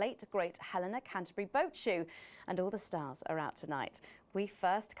and the late, great Helena Canterbury Boatshoe. And all the stars are out tonight. We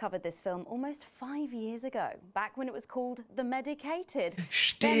first covered this film almost 5 years ago, back when it was called The Medicated.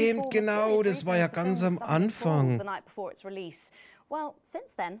 Stimmt, genau, das war ja ganz am Anfang. The night before its release. Well,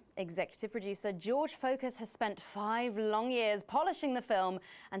 since then, executive producer George Focus has spent 5 long years polishing the film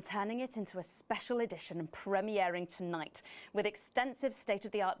and turning it into a special edition and premiering tonight with extensive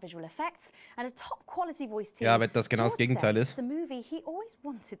state-of-the-art visual effects and a top-quality voice team. Ja, wenn das genau das Gegenteil ist. The movie he always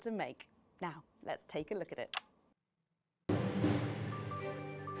wanted to make. Now, let's take a look at it.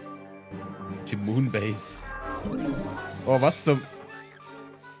 Die Moonbase. Oh, was zum...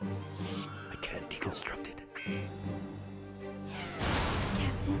 I can't deconstruct it.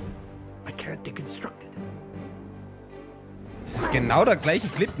 I can't deconstruct it. Das ist genau der gleiche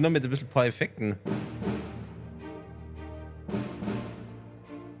Clip, nur mit ein bisschen paar Effekten.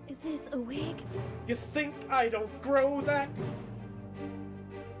 Is this a wig? You think I don't grow that?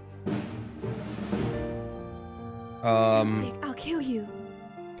 I'll kill you.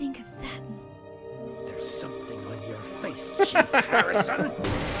 Think of satin. There's something on your face, Chief Harrison.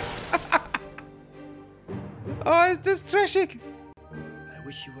 Oh, ist das trashig. I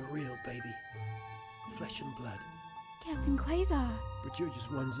wish you were real, baby. Flesh and blood. Captain Quasar. But you're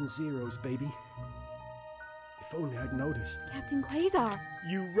just ones and zeros, baby. If only I'd noticed. Captain Quasar.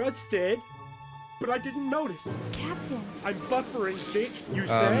 You rusted, but I didn't notice. Captain. I'm buffering, chick, you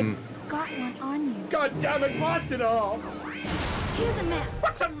said. Got one on you. God damn it, blast it all! Here's a map.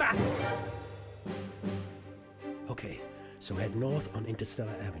 What's a map? Okay, so head north on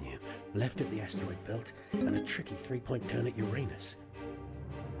Interstellar Avenue, left at the asteroid belt, and a tricky 3-point turn at Uranus.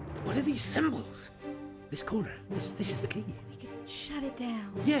 What are these symbols? This corner. This is the key. We could shut it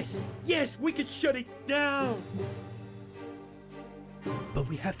down. Yes, we could shut it down. But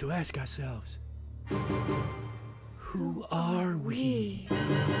we have to ask ourselves, who are we?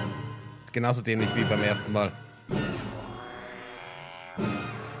 Ist genauso dämlich wie beim ersten Mal.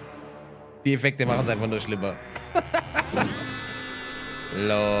 Die Effekte machen es einfach nur schlimmer.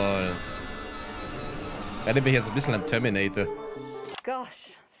 Lol. Erinnert mich jetzt ein bisschen an Terminator.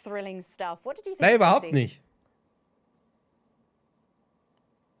 Gosh, thrilling stuff. What did you think? Nein, überhaupt Stacey? nicht.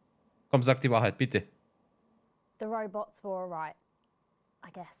 Komm, sag die Wahrheit, bitte. The robots were alright, I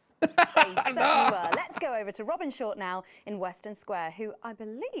guess. They certainly were. Let's go over to Robin Short now in Western Square, who I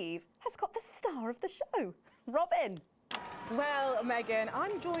believe has got the star of the show. Robin. Well, Megan,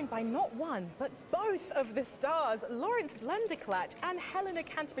 I'm joined by not one, but both of the stars, Lawrence Blunderclatch and Helena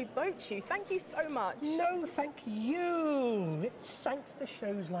Canterbury Boatshoe. Thank you so much. No, thank you. It's thanks to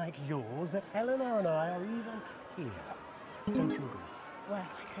shows like yours that Eleanor and I are even here. Don't you agree? Well,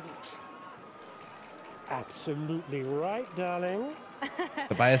 I couldn't. Absolutely right, darling.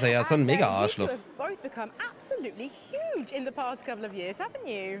 Dabei ist er ja so ein Mega-Arschloch. You have both become absolutely huge in the past couple of years, haven't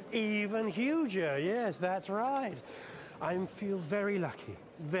you? Even huger, yes, that's right. I feel very lucky,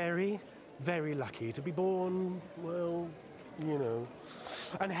 very, very lucky to be born, well, you know,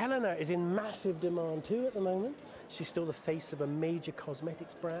 And Helena is in massive demand too at the moment. She's still the face of a major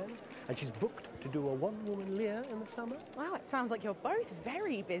cosmetics brand, and she's booked to do a one-woman Lear in the summer. Wow, it sounds like you're both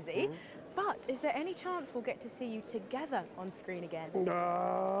very busy. But is there any chance we'll get to see you together on screen again?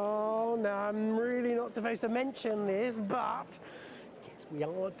 No, I'm really not supposed to mention this, but yes, we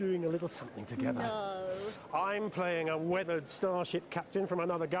are doing a little something together. No. I'm playing a weathered starship captain from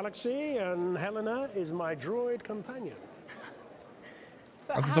another galaxy, and Helena is my droid companion.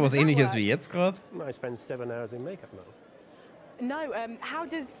 Also sowas Ähnliches wie jetzt gerade? I spend 7 hours in makeup now. No, how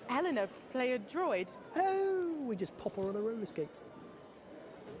does Helena play a droid? Oh, we just pop her on a roller skate.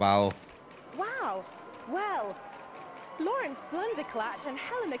 Wow. Wow. Well, Lawrence Blunderclatch and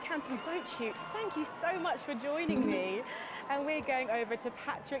Helena Canterbury Boatshoot, thank you so much for joining me. And we're going over to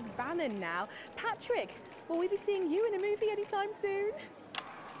Patrick Bannon now. Patrick, will we be seeing you in a movie anytime soon?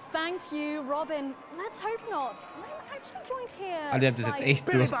 Thank you, Robin. Let's hope not. I'm actually joined here. Alle haben das jetzt echt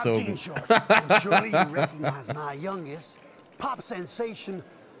durchzogen. Surely you recognize my youngest, pop sensation,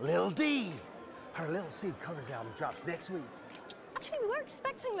 Lil D. Her Lil C covers album drops next week. Actually, we were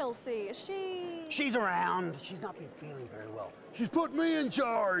expecting Lil C. Is she? She's around. She's not been feeling very well. She's put me in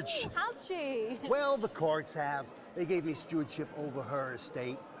charge. Has she? Well, the courts have. They gave me stewardship over her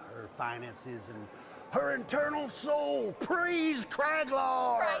estate, her finances, and her internal soul. Praise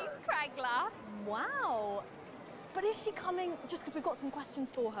Craglar! Praise Craglar. Wow. But is she coming just because we've got some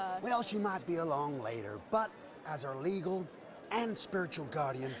questions for her? Well, she might be along later, but as her legal and spiritual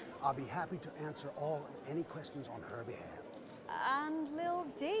guardian, I'll be happy to answer all and any questions on her behalf. And Lil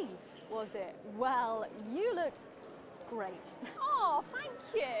D, was it? Well, you look great. Oh, thank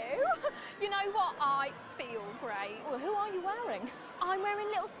you. You know what? I feel great. Well, who are you wearing? I'm wearing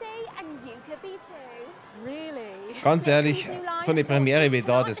Little C and you could be too. Really? Ganz ehrlich, so eine Premiere wie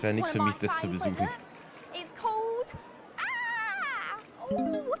da, das wäre nichts für mich, das zu besuchen. It's called Oh,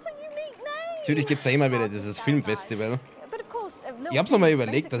 what a unique name. Zürich gibt es ja immer wieder dieses Filmfestival. Ich hab's noch mal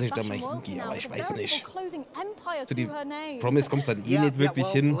überlegt, dass ich da mal hingehe, aber ich weiß nicht. Zu den Promis kommst du dann eh nicht wirklich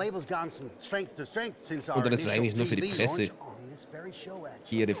hin. Und dann ist es eigentlich nur für die Presse,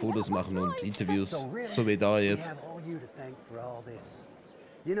 die ihre Fotos machen und Interviews, so wie da jetzt.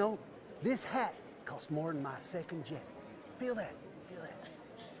 You know, this hat costs more than my second jet. Feel that? Feel that?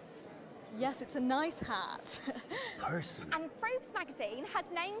 Yes, it's a nice hat. Person. And Forbes magazine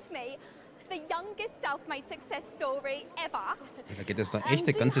has named me the youngest self-made success story ever. Da geht es noch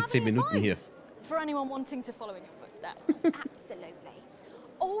echte ganze 10 Minuten hier. For anyone wanting to follow in your footsteps. Absolutely.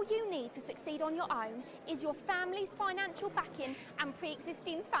 All you need to succeed on your own is your family's financial backing and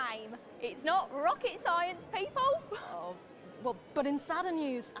pre-existing fame. It's not rocket science, people. Oh, well, but in sadder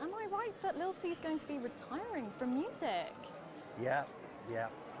news, am I right that Lil C is going to be retiring from music? Yeah,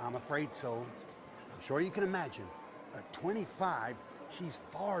 I'm afraid so. I'm sure you can imagine. At 25, she's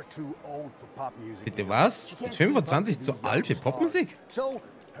far too old for pop music. Bitte was? Mit 25 zu alt für Popmusik? So,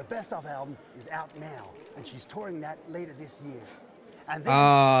 her best of album is out now, and she's touring that later this year.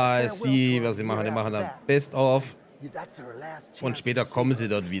 Ah, sie, was sie machen, die machen dann Best of und später kommen sie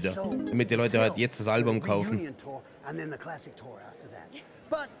dort wieder, damit die Leute halt jetzt das Album kaufen.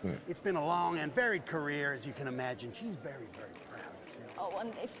 But it's been a long and varied career, as you can imagine. She's very, very proud of herself. Oh,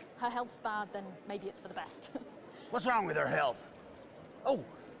 and if her health's bad, then maybe it's for the best. What's wrong with her health? Oh,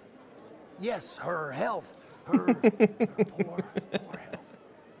 yes, her health. Her poor health.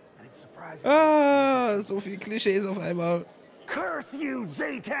 And it's surprising. Ah, so viel Klischees auf einmal. Curse you,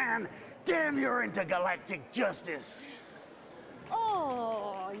 Zaytan! Damn your intergalactic justice!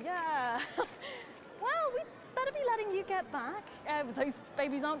 Oh, yeah. Well, we better be letting you get back. Those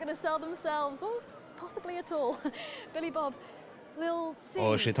babies aren't going to sell themselves, or possibly at all. Billy Bob, Lil C.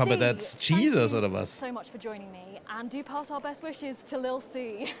 Oh shit, haben wir da jetzt Jesus oder was? So much for joining me, and do pass our best wishes to Lil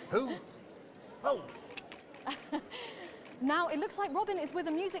C. Who? Oh. Now, it looks like Robin is with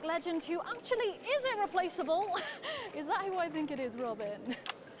a music legend who actually is irreplaceable. Is that who I think it is, Robin?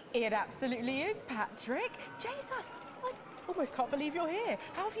 It absolutely is, Patrick. Jesus, I almost can't believe you're here.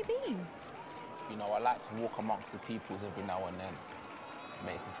 How have you been? You know, I like to walk amongst the peoples every now and then. It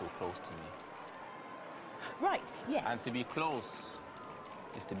makes them feel close to me. Right, yes. And to be close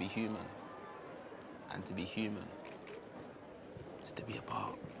is to be human. And to be human is to be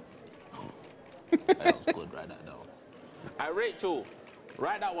apart. That was good, write that down. Hey, Rachel,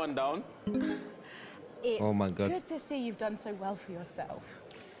 write that one down. It's oh my God. Good to see you've done so well for yourself.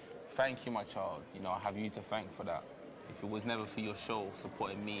 Thank you, my child. You know, I have you to thank for that. If it was never for your show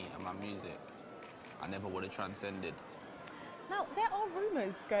supporting me and my music, I never would have transcended. Now, there are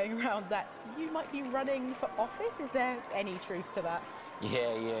rumours going around that you might be running for office. Is there any truth to that?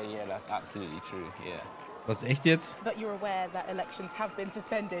 Yeah, that's absolutely true, yeah. Was, echt jetzt? But you're aware that elections have been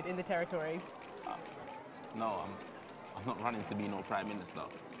suspended in the territories. No, I'm not running to be no prime minister.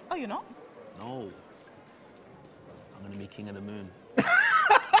 Oh, you're not? No. I'm gonna be king of the moon.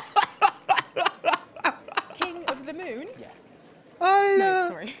 King of the moon? Yes. No,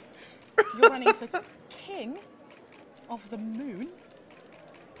 sorry. You're running for king of the moon?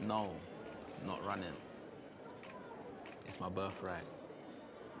 No, not running. It's my birthright.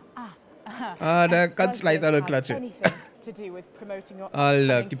 Da ganz leicht an der Klatsche. To do with promoting your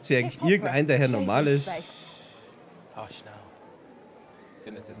Alter, gibt's hier eigentlich irgendeinen, der hier normal ist? Hush now.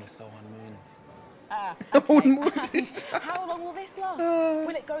 Cynicism is so unmoon. Unmutig. How long will this last?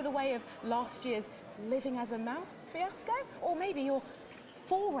 Will it go the way of last year's living as a mouse fiasco? Or maybe your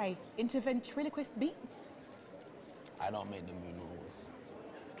foray into ventriloquist beats? I don't make the moon rules.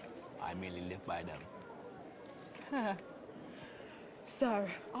 I merely live by them. So,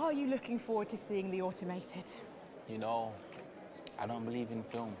 are you looking forward to seeing the automated? You know, I don't believe in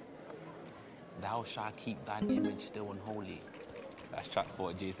film. Thou shalt keep thine image still and holy. That's track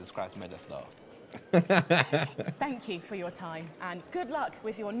 4, Jesus Christ made us though. Thank you for your time, and good luck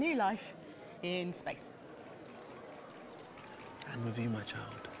with your new life in space. And with you, my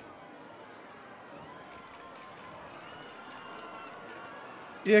child.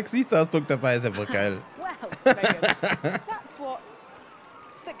 Ihr Gesichtsausdruck dabei ist einfach geil. Well, Megan, that's what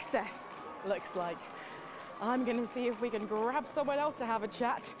success looks like. I'm going to see if we can grab someone else to have a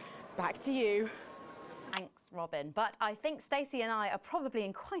chat. Back to you. Thanks, Robin. But I think Stacey and I are probably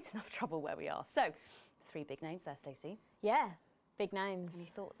in quite enough trouble where we are. So, 3 big names there, Stacey. Yeah, big names. Any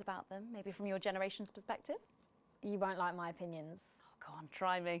thoughts about them? Maybe from your generation's perspective? You won't like my opinions. Oh, go on,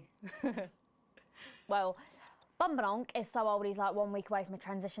 try me. Well, Bumbalonk is so old he's like 1 week away from a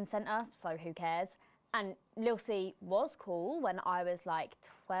transition centre, so who cares? And Lil C was cool when I was like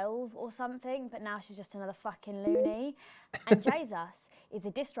 12 or something, but now she's just another fucking loony. And Jesus is a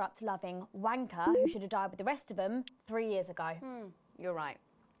disrupt-loving wanker who should have died with the rest of them 3 years ago. You're right.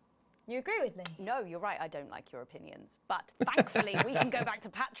 You agree with me? No, you're right. I don't like your opinions. But thankfully, we can go back to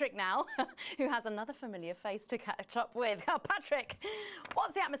Patrick now, who has another familiar face to catch up with. Oh, Patrick,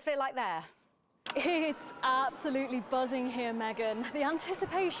 what's the atmosphere like there? It's absolutely buzzing here, Megan. The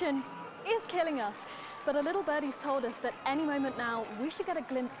anticipation is killing us. But a little birdie's told us that any moment now, we should get a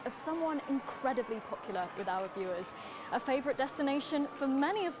glimpse of someone incredibly popular with our viewers. A favourite destination for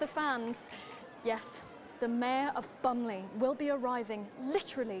many of the fans. Yes, the Mayor of Bumley will be arriving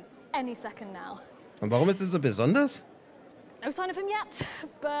literally any second now. Und warum ist das so besonders? No sign of him yet,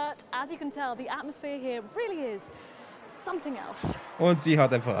 but as you can tell, the atmosphere here really is something else. Und sie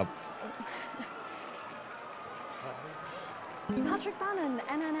haut einfach ab. Patrick Bannon,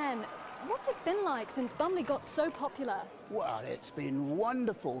 NNN, what's it been like since Bumley got so popular? Well, it's been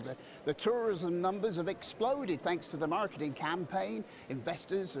wonderful. The tourism numbers have exploded thanks to the marketing campaign.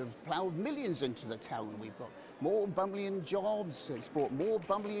 Investors have ploughed millions into the town. We've got more Bumleyan jobs. It's brought more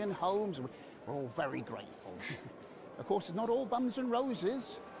Bumleyan homes. We're all very grateful. Of course, it's not all bums and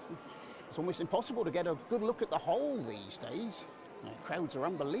roses. It's almost impossible to get a good look at the whole these days. Crowds are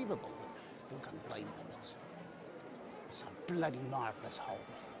unbelievable. Who can blame them? It's a bloody marvellous whole.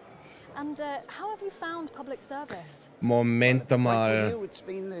 And how have you found public service? Moment mal.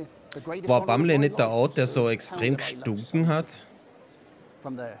 War Bumley nicht der Ort, der so extrem gestunken hat?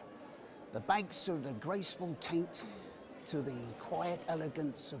 From the banks of the graceful taint to the quiet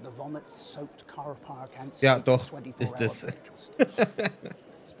elegance of the vomit-soaked car park and ja, doch, ist das.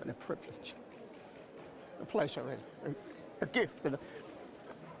 It's been a privilege, a pleasure, a gift,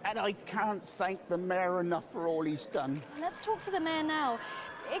 and I can't thank the mayor enough for all he's done. Let's talk to the mayor now.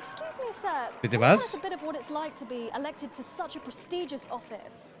 Excuse me, sir. Bitte Tell was? us a bit of what it's like to be elected to such a prestigious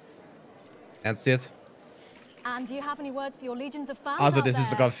office. Ernst jetzt? And do you have any words for your legions of fans Also out das there?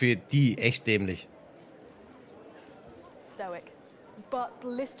 ist sogar für die echt dämlich. Stoic, but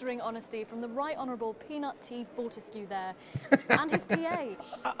blistering honesty from the Right Honourable Peanut T. Fortescue there, and his PA.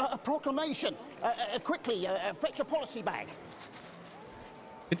 A proclamation! Quickly, fetch a policy bag.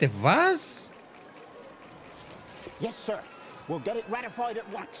 Bitte was? Yes, sir. We'll get it ratified at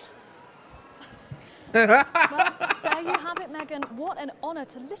once. Well, there you have it, Megan. What an honour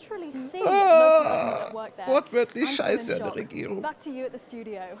to literally see local government at work there. Wortwörtlich I'm still in Scheiße an der shock. Regierung. Back to you at the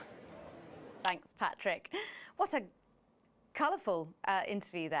studio. Thanks, Patrick. What a colourful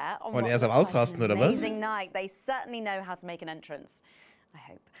interview there. On Und what er ist am looks like Ausrasten, an oder was? amazing night. They certainly know how to make an entrance. I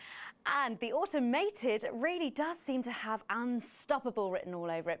hope. And the automated really does seem to have unstoppable written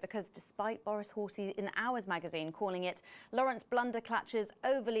all over it, because despite Boris Horsey in Hours magazine calling it Lawrence Blunderclatch's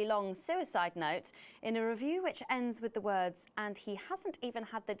overly long suicide note, in a review which ends with the words, and he hasn't even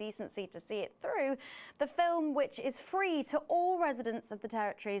had the decency to see it through, the film, which is free to all residents of the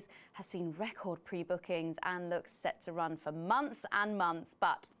territories, has seen record pre-bookings and looks set to run for months and months.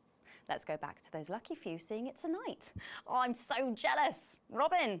 But let's go back to those lucky few seeing it tonight. Oh, I'm so jealous.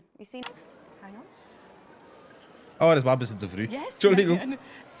 Robin, you seen... Hang on. Oh, das war ein bisschen zu früh. Yes, Entschuldigung. Megan.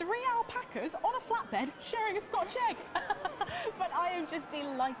 3 alpacas on a flatbed sharing a Scotch egg. But I am just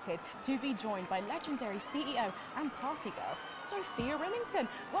delighted to be joined by legendary CEO and party girl, Sophia Remington.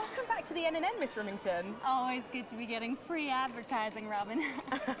 Welcome back to the N&N, Miss Remington. Always good to be getting free advertising, Robin.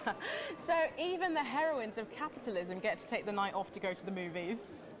 So even the heroines of capitalism get to take the night off to go to the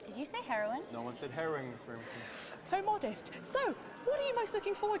movies. Did you say heroin? No one said heroin, Miss Remington. So modest. So, what are you most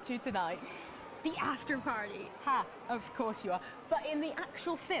looking forward to tonight? The after party. Ha, of course you are. But in the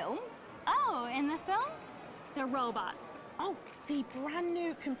actual film? Oh, in the film? The robots. Oh, the brand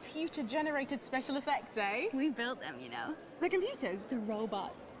new computer-generated special effects, eh? We built them, you know. The computers? The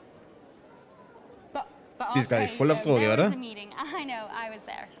robots. Die ist gar nicht voll auf Droge, There oder? was a meeting. I know, I was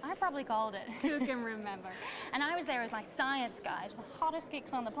there. I probably called it. Who can remember? And I was there with my science guys, the hottest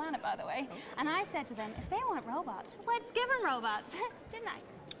geeks on the planet, by the way. And I said to them, if they want robots, let's give them robots. Didn't I?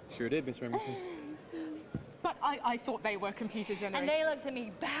 Sure did, Miss Remington. But I thought they were computer-generated. And they looked at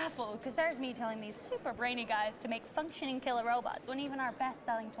me baffled, because there's me telling these super brainy guys to make functioning killer robots when even our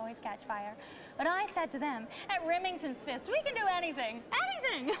best-selling toys catch fire. But I said to them, at Remington's Fist, we can do anything,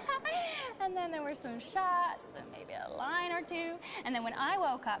 anything! And then there were some shots, and maybe a line or two. And then when I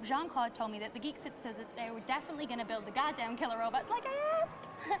woke up, Jean-Claude told me that the geeks had said that they were definitely going to build the goddamn killer robots like I asked.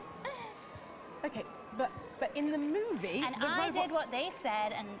 Okay, but in the movie... And I did what they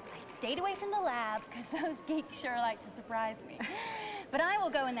said, and I stayed away from the lab, because those geeks sure like to surprise me. But I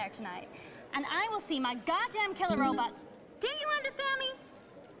will go in there tonight, and I will see my goddamn killer robots. Do you understand me?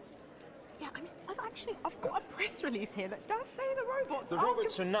 Yeah, I mean, I've got a press release here that does say the robots The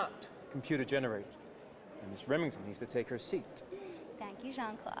robots are not computer-generated. And Miss Remington needs to take her seat. Thank you,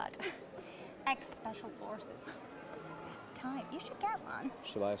 Jean-Claude. Ex-Special Forces. Best type. You should get one.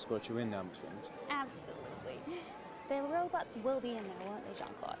 Shall I escort you in now, Miss Remington? Absolutely. The robots will be in there, won't they,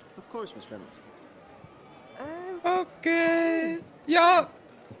 Jean-Claude? Of course, Miss Remington. Okay. Ja,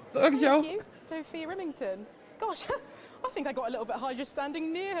 sag ich auch. Thank you, Sophia Remington. Gosh, I think I got a little bit high just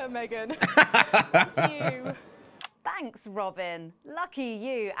standing near her, Megan. Thank you. Thanks, Robin. Lucky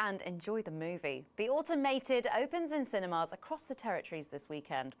you, and enjoy the movie. The Automated opens in cinemas across the territories this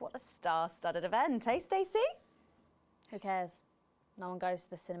weekend. What a star-studded event, eh, Stacey? Who cares? No one goes to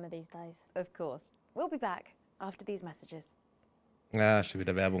the cinema these days. Of course. We'll be back after these messages. Ja, schon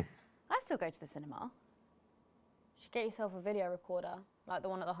wieder Werbung. I still go to the cinema. You should get yourself a video recorder, like the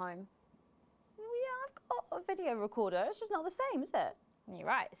one at the home. Yeah, I've got a video recorder. It's just not the same, is it? You're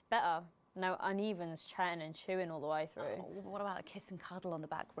right, it's better. No unevens chatting and chewing all the way through. Oh, what about a kiss and cuddle on the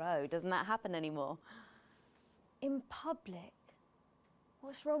back row? Doesn't that happen anymore? In public?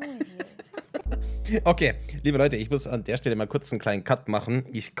 What's wrong with you? Okay, liebe Leute, ich muss an der Stelle mal kurz einen kleinen Cut machen.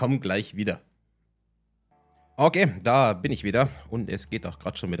 Ich komme gleich wieder. Okay, da bin ich wieder. Und es geht auch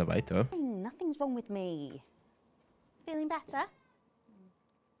gerade schon wieder weiter. Nothing's wrong with me. Feeling better?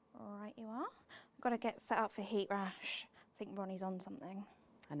 All right, you are. We've got to get set up for heat rash. I think Ronnie's on something.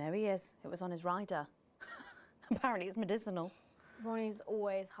 I know he is. It was on his rider. Apparently it's medicinal. Ronnie's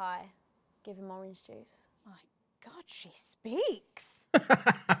always high. Give him orange juice. My God, she speaks.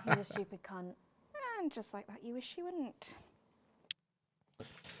 He's a stupid cunt. And just like that, you wish she wouldn't.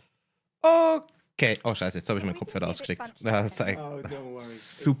 Okay. Oh, scheiße, jetzt habe ich meinen Kopfhörer ausgesteckt. Das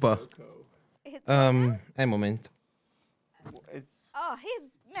ist super. Einen Moment. Oh,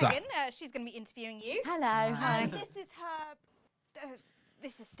 here's So. Megan. She's going to be interviewing you. Hello. Hi. This is her...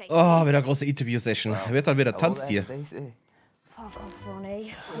 this is Stacey. Oh, wieder eine große Interview-Session. Wird dann wieder tanzt hier. Fuck off,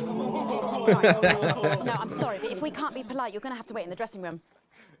 Ronnie. No, I'm sorry, but if we can't be polite, you're going to have to wait in the dressing room.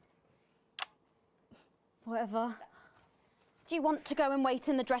 Whatever. Do you want to go and wait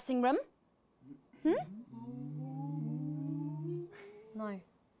in the dressing room? Hmm? No.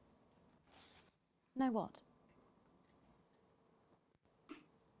 No what?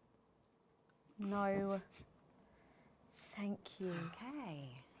 No. Thank you. Okay.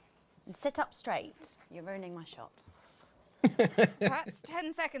 And sit up straight. You're ruining my shot. That's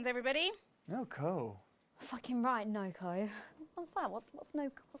 10 seconds, everybody. No, Co. Fucking right, Noko. What's that? What's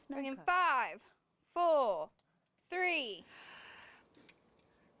no? Bring in 5, 4, 3.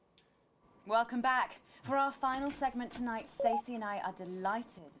 Welcome back. For our final segment tonight, Stacey and I are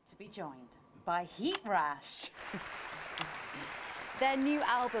delighted to be joined by Heat Rash. Their new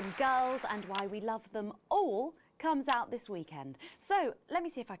album, Girls and Why We Love Them All, comes out this weekend. So, let me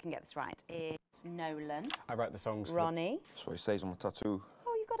see if I can get this right. It's Nolan. I write the songs. Ronnie. That's what it says on my tattoo.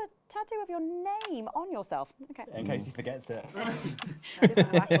 Oh, you've got a tattoo of your name on yourself. Okay. In case he forgets it. This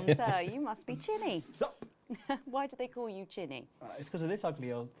raconteur, you must be Chinny. Stop. Why do they call you Chinny? It's because of this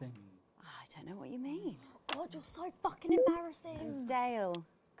ugly old thing. I don't know what you mean. God, you're so fucking embarrassing. Dale.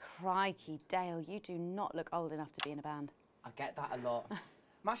 Crikey, Dale, you do not look old enough to be in a band. I get that a lot. I'm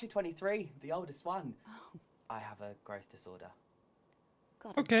actually 23, the oldest one. I have a growth disorder.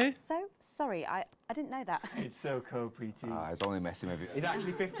 God, Okay. I'm so sorry, I didn't know that. It's so pretty. It's only messing with you. He's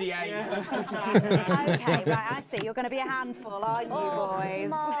actually 58. Okay, right, I see. You're going to be a handful, aren't you, boys?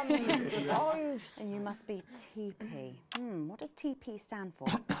 Mum, gross. And you must be TP. What does TP stand for?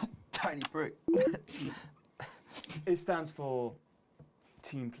 Tiny prick. It stands for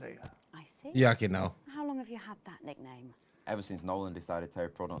team player. I see. Ja, genau. How long have you had that nickname? Ever since Nolan decided Terry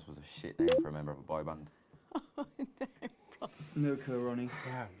Pronos was a shit name for a member of a boy band. No co, Ronnie.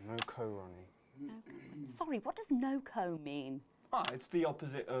 Yeah, no co, Ronnie. No. Sorry, what does no-co mean? It's the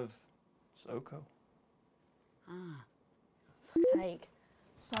opposite of SoCo. Ah. Fuck's sake.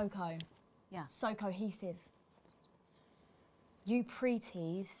 So-co. Yeah. So cohesive. You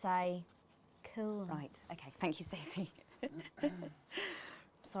pretees say cool. Right, okay. Thank you, Stacey.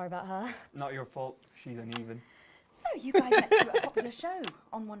 Sorry about her. Not your fault. She's uneven. So, you guys met through a popular show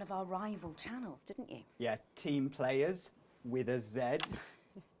on one of our rival channels, didn't you? Yeah, team players with a Z.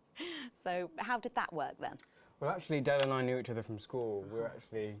 So, how did that work then? Well, actually, Dale and I knew each other from school. We were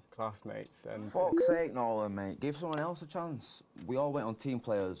actually classmates. And Fuck's sake, Nolan, mate. Give someone else a chance. We all went on team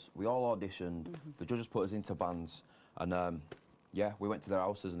players. We all auditioned. The judges put us into bands. And, yeah, we went to their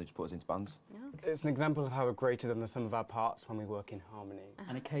houses and they just put us into bands. It's an example of how we're greater than the sum of our parts when we work in harmony.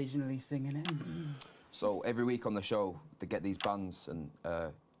 And occasionally singing it. So every week on the show, they get these bands and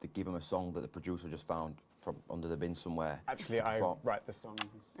they give them a song that the producer just found from under the bin somewhere. Actually, I write the songs.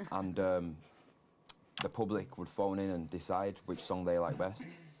 And the public would phone in and decide which song they like best.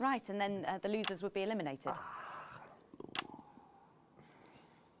 Right, and then the losers would be eliminated.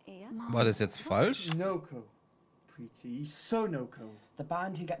 Yeah. War das jetzt falsch? No-co. Pretty. So no-co. The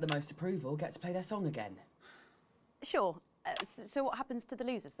band who get the most approval get to play their song again. Sure. So what happens to the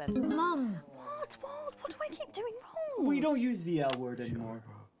losers then? Mum. What do I keep doing wrong? We don't use the L word anymore.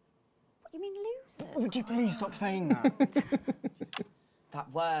 What, you mean losers? Would you please stop saying that?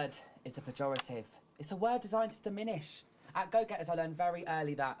 That word is a pejorative. It's a word designed to diminish. At Go-Getters, I learned very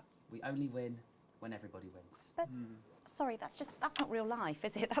early that we only win when everybody wins. But, sorry, that's not real life,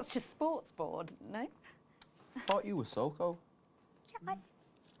 is it? That's just sports board, no? Thought you were SoCo. Yeah,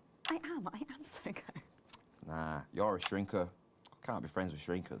 I am SoCo. Nah, you're a shrinker. Can't be friends with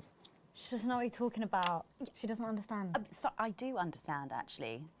shrinkers. She doesn't know what you're talking about. She doesn't understand. So I do understand,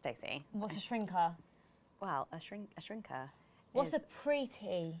 actually, Stacey. What's a shrinker? Well, a shrinker. What's a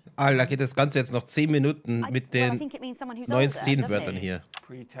pretty? Alter, geht das Ganze jetzt noch 10 Minuten mit den neuen Szenenwörtern hier.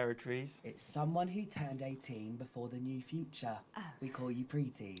 Pre-territories. It's someone who turned 18 before the new future. We call you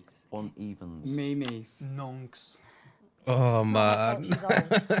pretees. Unevens. Mimis. Nonks. Oh, man. She's old.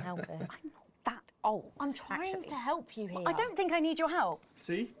 She can't help it. That old. I'm trying to help you here. I don't think I need your help.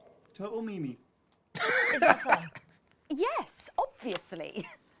 See? Total Mimi. Is that so? Yes, obviously.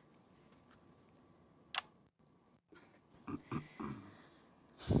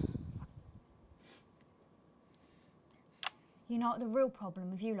 You know what the real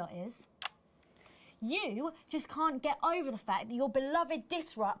problem with you lot is? You just can't get over the fact that your beloved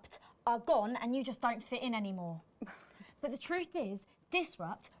Disrupt are gone and you just don't fit in anymore. But the truth is,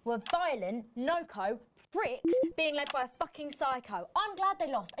 Disrupt were violent, no-co pricks being led by a fucking psycho. I'm glad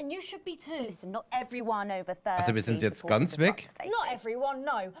they lost, and you should be too. Listen, not everyone over 30. Also, wir sind jetzt ganz weg. Not everyone,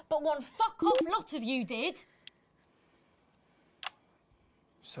 no, but one fuck-off lot of you did.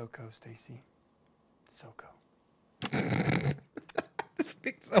 SoCo, Stacey. SoCo. Das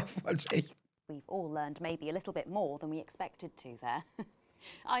klingt so falsch, echt. We've all learned maybe a little bit more than we expected to there.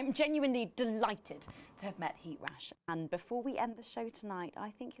 I'm genuinely delighted to have met Heat Rash. And before we end the show tonight,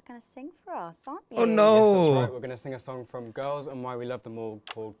 I think you're going to sing for us, aren't you? Oh, no. Yes, that's right. We're going to sing a song from Girls and Why We Love Them All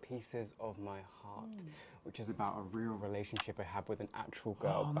called Pieces of My Heart, which is about a real relationship I had with an actual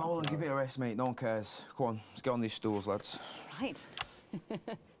girl. Oh, Nolan, give it a rest, mate. No one cares. Go on, let's get on these stools, lads. Right.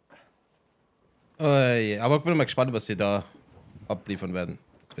 Aber ich bin mal gespannt, was sie da abliefern werden.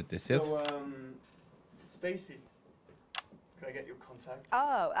 Was wird das jetzt? So, Stacey, can I get your contact?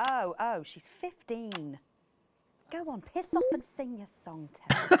 Oh, she's 15. Go on, piss off and sing your song,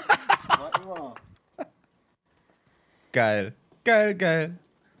 Terry. Geil. Geil, geil.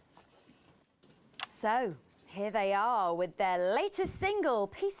 So, here they are with their latest single,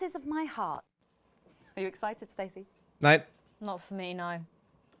 Pieces of My Heart. Are you excited, Stacey? Nein. Not for me, no.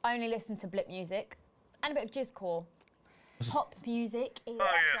 I only listen to blip music and a bit of jizzcore. Pop music is... Ah,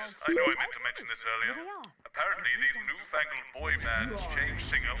 yes, I know I meant to mention this earlier. Apparently, these newfangled boy bands change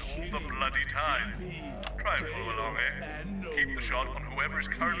singer all the bloody time. Try and follow along, eh? Keep the shot on whoever is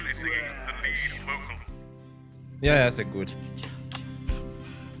currently singing the lead vocal. Ja, ja, sehr gut.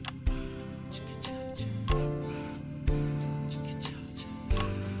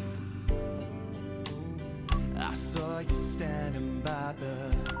 I saw you standing by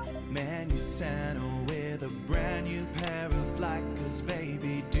the menu center with a brand new pair of Lakers,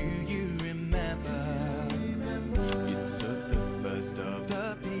 baby. Do you remember? You took the first of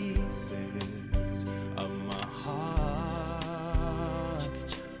the pieces of my heart.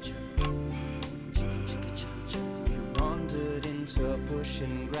 You wandered into a bush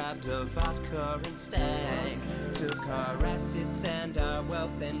and grabbed a vodka and stank. Took our assets and our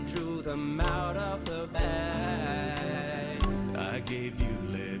wealth and drew them out of the bag. I gave you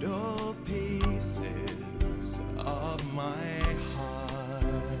little pieces of my heart.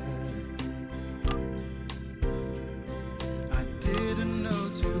 I didn't know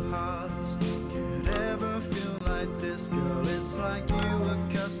two hearts could ever feel like this, girl. It's like you were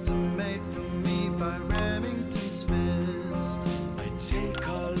custom made for me by Remington's fist. I take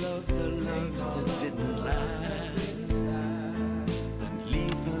all of the loves that didn't last and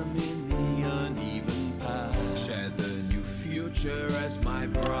leave them in the uneven past. Share the new future as my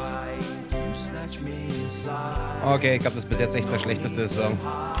bride. You snatch me inside. Okay, ich glaube, das ist bis jetzt echt der schlechteste Song.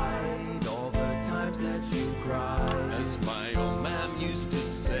 All the times that you cried, as my old man used to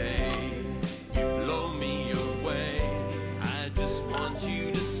say, you blow me away. I just want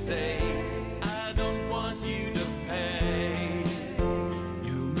you to stay. I don't want you to pay.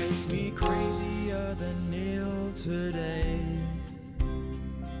 You make me crazier than Neil today.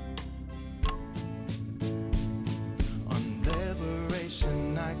 On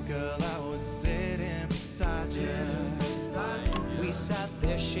Liberation Night, girl, I was sitting beside you. We sat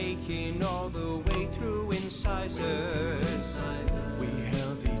there shaking all the way through incisors. We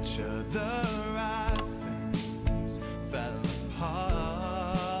held each other as things fell apart.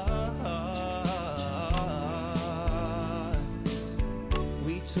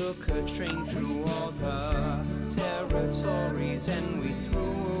 We took a train through all the territories and we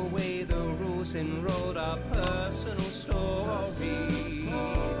threw away the rules and wrote our personal stories.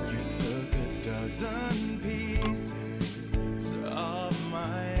 You took a dozen pieces of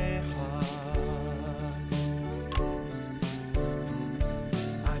my heart.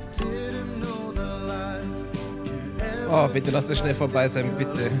 I didn't know the life could ever. Oh, bitte lass es schnell vorbei sein,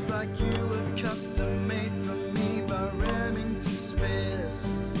 bitte. It's like you were custom made for me by Remington's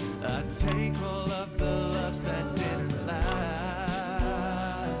fist. I take all of the loves that didn't last.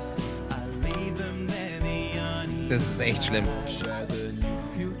 I leave them there, the uneven. Das ist echt schlimm. Share the new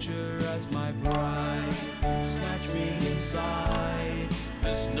future as my bride. Snatch me inside.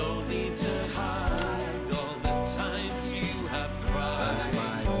 There's no need to hide all the times you have cried. As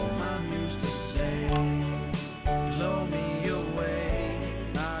my old man used to say, blow me away.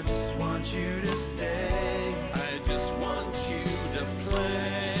 I just want you to stay. I just want you to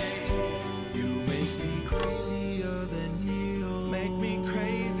play. You make me crazier than Neil. Make me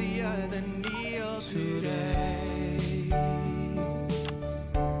crazier than Neil today.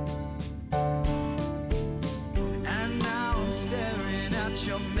 And now I'm staring at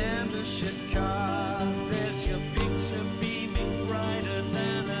your membership card. There's your picture beaming brighter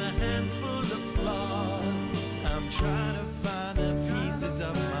than a handful of flaws. I'm trying to find the pieces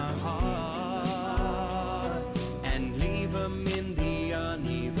of my heart and leave them in the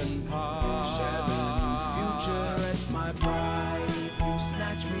uneven parts. Share the new future as my bride. You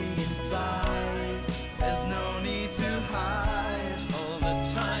snatch me inside. There's no need to hide all the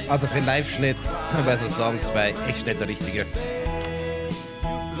time. Also für Live-Schnitt bei so Songs war echt nicht der richtige.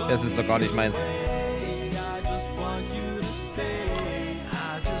 Das ist so gar nicht meins. I just want you to stay.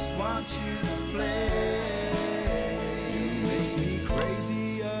 I just want you to play. You make me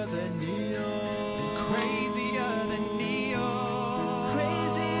crazier than Neil. Crazier than Neil.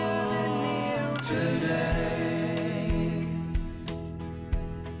 Crazier than Neil today.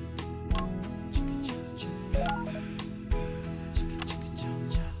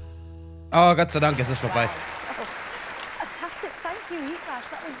 Oh, Gott sei Dank, es ist vorbei. Fantastic, thank you, Yves.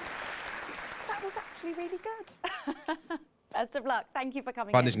 That was actually really good. Best of luck. Thank you for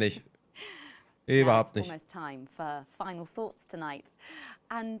coming Fand in. ich nicht. Überhaupt It's nicht. almost time for final thoughts tonight.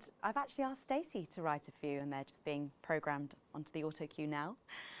 And I've actually asked Stacey to write a few, and they're just being programmed onto the auto cue now.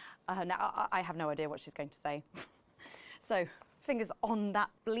 Now, I have no idea what she's going to say. So, fingers on that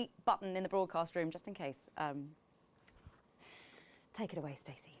bleep button in the broadcast room, just in case. Take it away,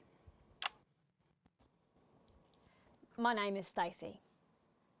 Stacey. My name is Stacey.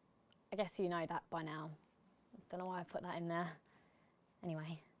 I guess you know that by now. Don't know why I put that in there.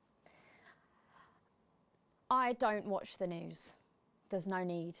 Anyway. I don't watch the news. There's no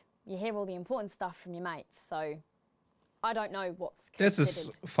need. You hear all the important stuff from your mates, so I don't know what's Das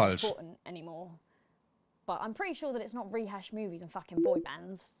ist considered falsch. important anymore. But I'm pretty sure that it's not rehash movies and fucking boy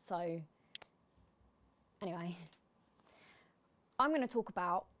bands, so anyway. I'm going to talk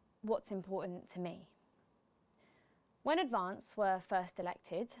about what's important to me. When Advance were first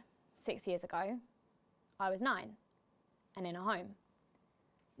elected 6 years ago, I was 9 and in a home.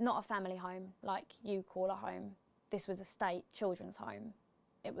 Not a family home like you call a home. This was a state children's home.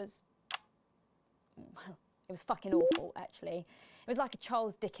 It was fucking awful, actually. It was like a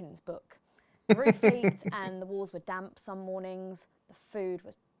Charles Dickens book. The roof leaked and the walls were damp some mornings. The food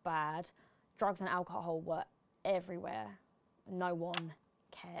was bad. Drugs and alcohol were everywhere. No one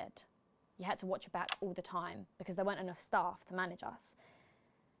cared. You had to watch your back all the time because there weren't enough staff to manage us.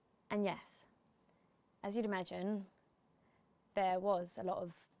 And yes, as you'd imagine, there was a lot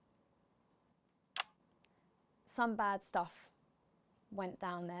of... Some bad stuff went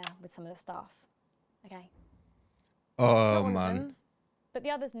down there with some of the staff, okay? Not Oh, all of Mann. them, but the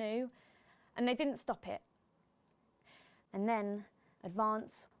others knew, and they didn't stop it. And then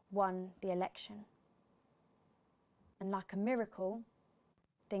Advance won the election. And like a miracle,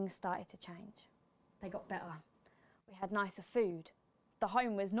 things started to change. They got better. We had nicer food. The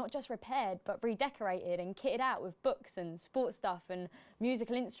home was not just repaired, but redecorated and kitted out with books and sports stuff and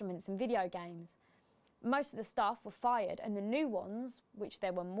musical instruments and video games. Most of the staff were fired, and the new ones, which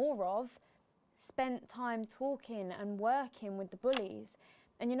there were more of, spent time talking and working with the bullies.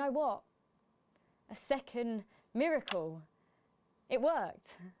 And you know what? A second miracle. It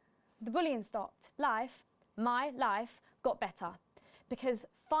worked. The bullying stopped. Life, my life, got better. Because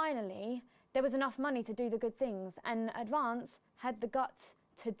finally, there was enough money to do the good things, and Advance had the guts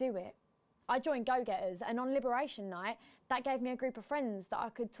to do it. I joined Go-Getters, and on Liberation Night, that gave me a group of friends that I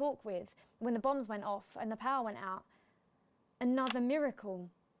could talk with when the bombs went off and the power went out. Another miracle.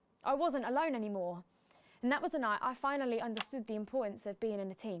 I wasn't alone anymore. And that was the night I finally understood the importance of being in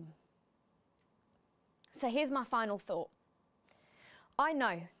a team. So here's my final thought. I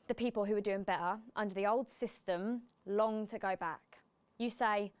know the people who were doing better under the old system long to go back. You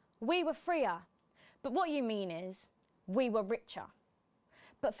say, we were freer. But what you mean is, we were richer.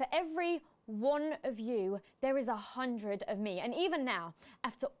 But for every one of you, there is 100 of me. And even now,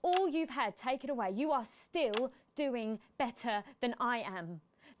 after all you've had taken away, you are still doing better than I am,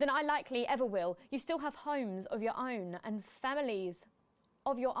 than I likely ever will. You still have homes of your own and families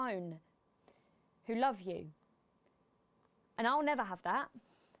of your own who love you. And I'll never have that.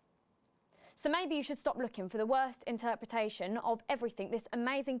 So maybe you should stop looking for the worst interpretation of everything this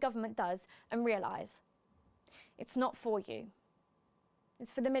amazing government does and realise it's not for you.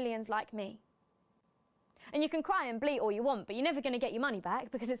 It's for the millions like me. And you can cry and bleat all you want, but you're never going to get your money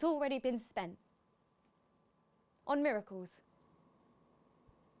back because it's already been spent on miracles.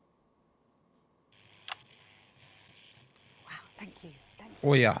 Wow, thank you. Thank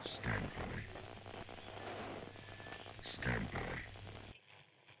Oh ja.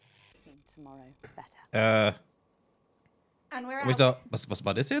 Tomorrow better. And we're Hab ich da, was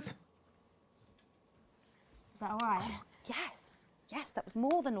war das jetzt? Is that all right? Yes. Yes, that was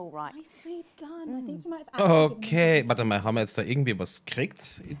more than all right. Nicely done. I think you might have Okay, warte mal, haben wir jetzt da irgendwie was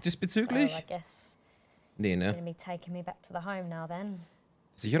gekriegt diesbezüglich? So I guess Nee, you're ne? going to be taking me back to the home now then.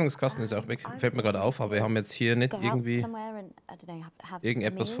 Sicherungskasten ist auch weg, fällt mir gerade auf, aber wir haben jetzt hier nicht Go out irgendwie somewhere and, I don't know, have a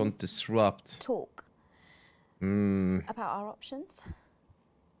irgendetwas meal, von Disrupt. talk Hm. about our options,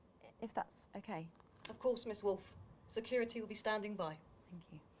 if that's okay. Of course, Miss Wolf. Security will be standing by. Thank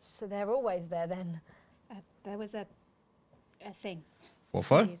you. So they're always there then? There was a thing.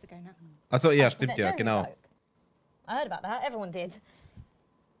 Vorfall? Years ago now. Achso, ja, stimmt They're ja, doing genau. joke. I heard about that. Everyone did.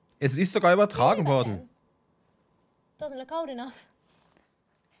 Es ist sogar übertragen worden. Doesn't look old enough.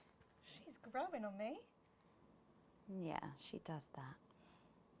 She's growing on me. Yeah, she does that.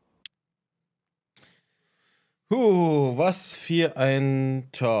 Was für ein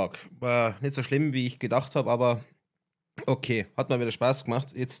Talk. War nicht so schlimm, wie ich gedacht habe, aber okay, hat mal wieder Spaß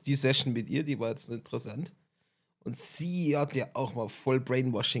gemacht. Jetzt die Session mit ihr, die war jetzt interessant. Und sie hat ja auch mal voll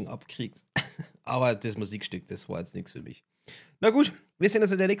Brainwashing abgekriegt. Aber das Musikstück, das war jetzt nichts für mich. Na gut, Wir sehen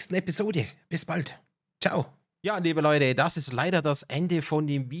uns in der nächsten Episode. Bis bald. Ciao. Ja, liebe Leute, das ist leider das Ende von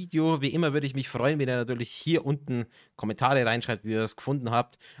dem Video. Wie immer würde ich mich freuen, wenn ihr natürlich hier unten Kommentare reinschreibt, wie ihr es gefunden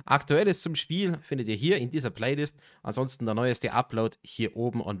habt. Aktuelles zum Spiel findet ihr hier in dieser Playlist. Ansonsten der neueste Upload hier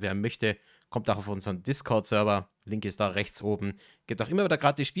oben. Und wer möchte, kommt auch auf unseren Discord-Server. Link ist da rechts oben. Gibt auch immer wieder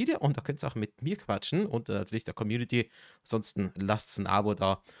gratis Spiele und da könnt ihr auch mit mir quatschen und natürlich der Community. Ansonsten lasst ein Abo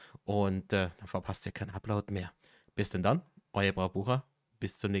da und dann verpasst ihr keinen Upload mehr. Bis denn dann, euer Bravura.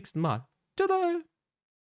 Bis zum nächsten Mal. Tada!